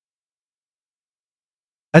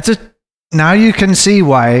 Now you can see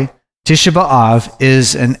why Tisha B'Av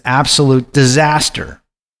is an absolute disaster.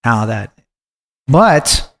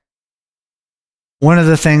 But one of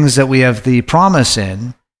the things that we have the promise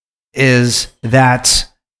in is that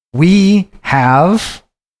we have,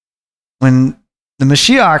 when the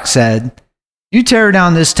Mashiach said, you tear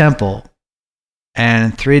down this temple, and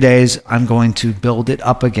in 3 days I'm going to build it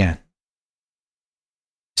up again.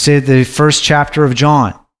 Say the first chapter of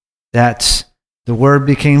John, that the Word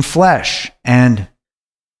became flesh and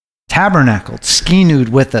tabernacled, skinued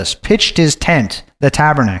with us, pitched his tent, the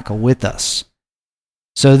tabernacle, with us.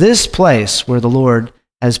 So this place where the Lord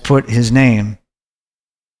has put his name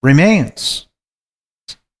remains.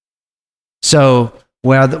 So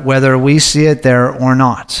whether we see it there or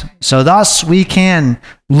not. So thus we can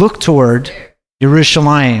look toward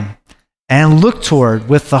Jerusalem and look toward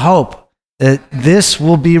with the hope that this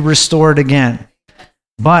will be restored again.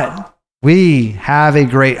 But we have a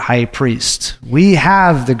great high priest. We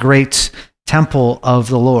have the great temple of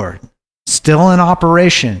the Lord still in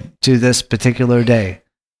operation to this particular day.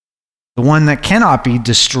 The one that cannot be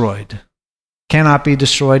destroyed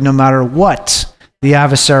no matter what the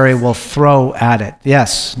adversary will throw at it.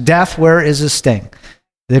 Yes, death, where is his sting?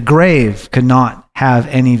 The grave could not have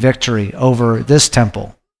any victory over this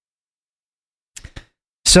temple.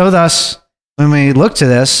 So thus, when we look to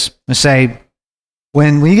this, we say,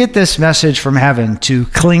 when we get this message from heaven to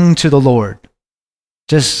cling to the Lord,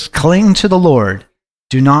 just cling to the Lord.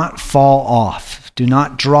 Do not fall off. Do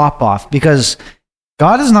not drop off, because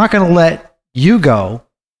God is not going to let you go.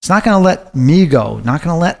 It's not going to let me go. Not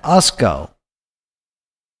going to let us go.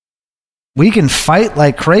 We can fight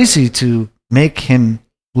like crazy to make him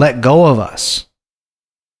let go of us,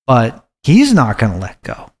 but he's not going to let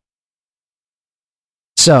go.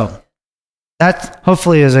 So that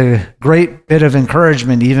hopefully is a great bit of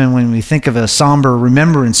encouragement, even when we think of a somber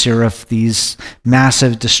remembrance here of these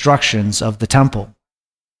massive destructions of the temple.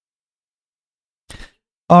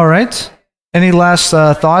 All right. Any last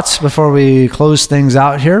thoughts before we close things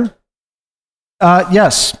out here?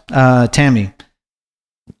 Yes, Tammy.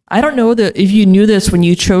 I don't know if you knew this when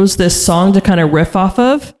you chose this song to kind of riff off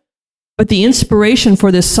of, but the inspiration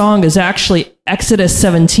for this song is actually Exodus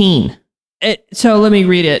 17. So let me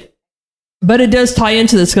read it. But it does tie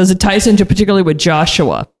into this because it ties into particularly with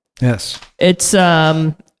Joshua. Yes. It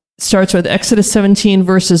starts with Exodus 17,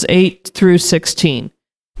 verses 8 through 16.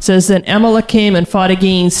 It says, Then Amalek came and fought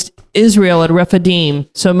against Israel at Rephidim.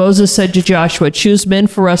 So Moses said to Joshua, Choose men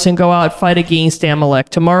for us and go out, fight against Amalek.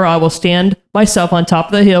 Tomorrow I will stand myself on top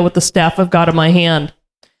of the hill with the staff of God in my hand.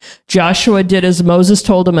 Joshua did as Moses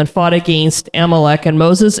told him and fought against Amalek. And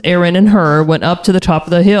Moses, Aaron, and Hur went up to the top of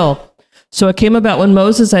the hill. So it came about when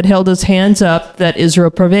Moses had held his hands up that Israel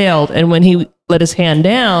prevailed. And when he let his hand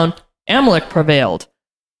down, Amalek prevailed.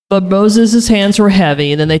 But Moses' hands were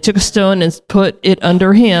heavy. And then they took a stone and put it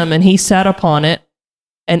under him, and he sat upon it.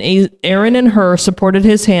 And Aaron and Hur supported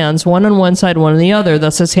his hands, one on one side, one on the other.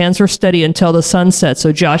 Thus his hands were steady until the sun set.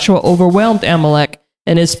 So Joshua overwhelmed Amalek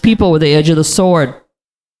and his people with the edge of the sword.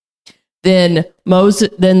 Then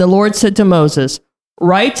the Lord said to Moses,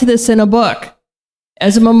 Write this in a book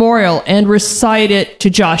as a memorial and recite it to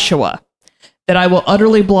Joshua, that I will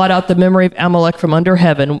utterly blot out the memory of Amalek from under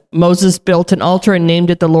heaven. Moses built an altar and named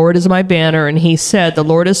it The Lord is my banner. And he said, The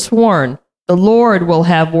Lord has sworn, the Lord will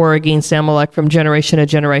have war against Amalek from generation to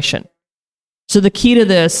generation. So the key to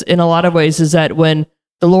this, in a lot of ways, is that when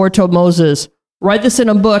the Lord told Moses, write this in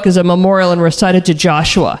a book as a memorial and recite it to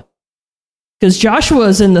Joshua, because Joshua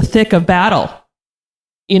is in the thick of battle.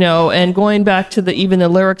 And going back to even the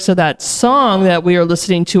lyrics of that song that we were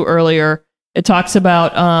listening to earlier, it talks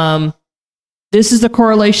about this is the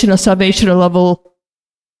correlation of salvation and love.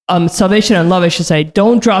 I should say.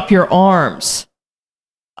 Don't drop your arms.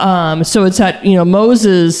 So it's that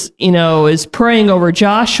Moses is praying over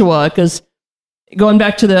Joshua, because going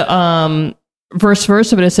back to the verse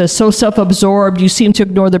of it, it says, so self-absorbed you seem to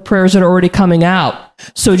ignore the prayers that are already coming out.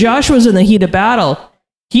 So Joshua's in the heat of battle.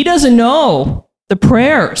 He doesn't know the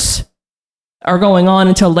prayers are going on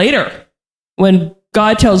until later, when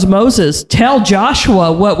God tells Moses, tell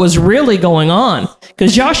Joshua what was really going on,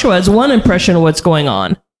 because Joshua has one impression of what's going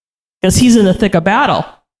on because he's in the thick of battle.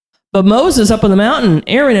 But Moses up on the mountain,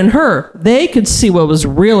 Aaron and Hur, they could see what was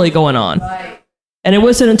really going on. Right. And it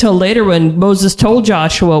wasn't until later when Moses told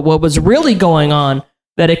Joshua what was really going on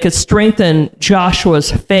that it could strengthen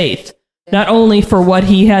Joshua's faith, not only for what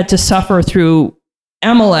he had to suffer through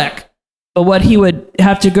Amalek, but what he would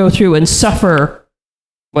have to go through and suffer,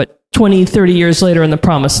 20, 30 years later in the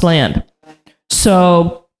Promised Land.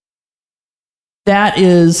 So that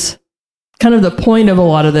is kind of the point of a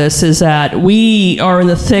lot of this, is that we are in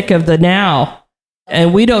the thick of the now,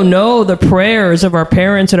 and we don't know the prayers of our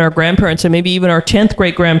parents and our grandparents and maybe even our 10th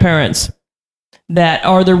great grandparents that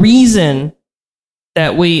are the reason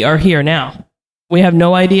that we are here now. We have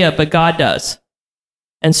no idea, but God does.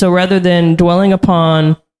 And so rather than dwelling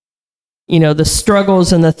upon, the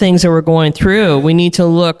struggles and the things that we're going through, we need to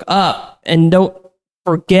look up and don't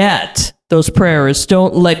forget those prayers.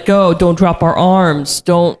 Don't let go. Don't drop our arms.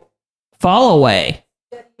 Don't fall away.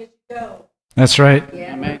 That's right.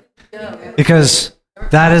 Yeah. Because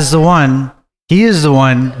that is the one, he is the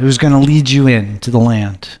one who's going to lead you into the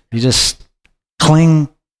land. You just cleave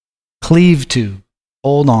to,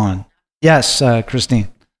 hold on. Yes, Christine.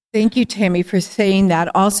 Thank you, Tammy, for saying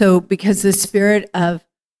that. Also, because the spirit of,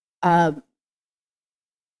 who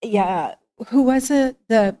was it?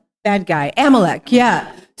 The bad guy, Amalek.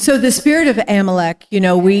 Yeah. So the spirit of Amalek,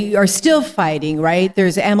 we are still fighting, right?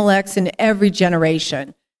 There's Amaleks in every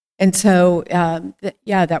generation. And so,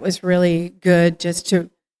 that was really good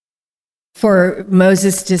for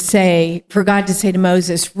Moses to say, for God to say to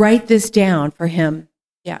Moses, write this down for him.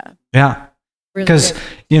 Yeah. Yeah. Really because,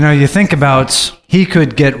 good. You think about, he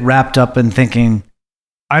could get wrapped up in thinking,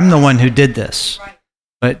 I'm the one who did this. Right.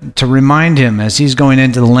 But to remind him as he's going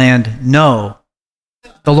into the land, no,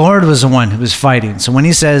 the Lord was the one who was fighting. So when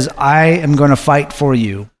he says, I am going to fight for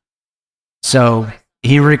you, so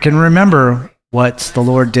he can remember what the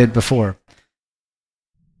Lord did before.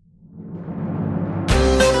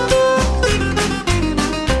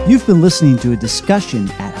 You've been listening to a discussion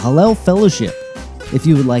at Hallel Fellowship. If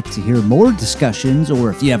you would like to hear more discussions,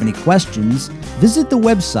 or if you have any questions, visit the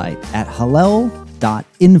website at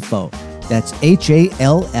hallel.info. That's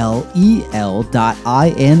HALLEL.info.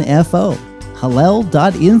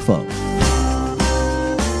 Hallel.info.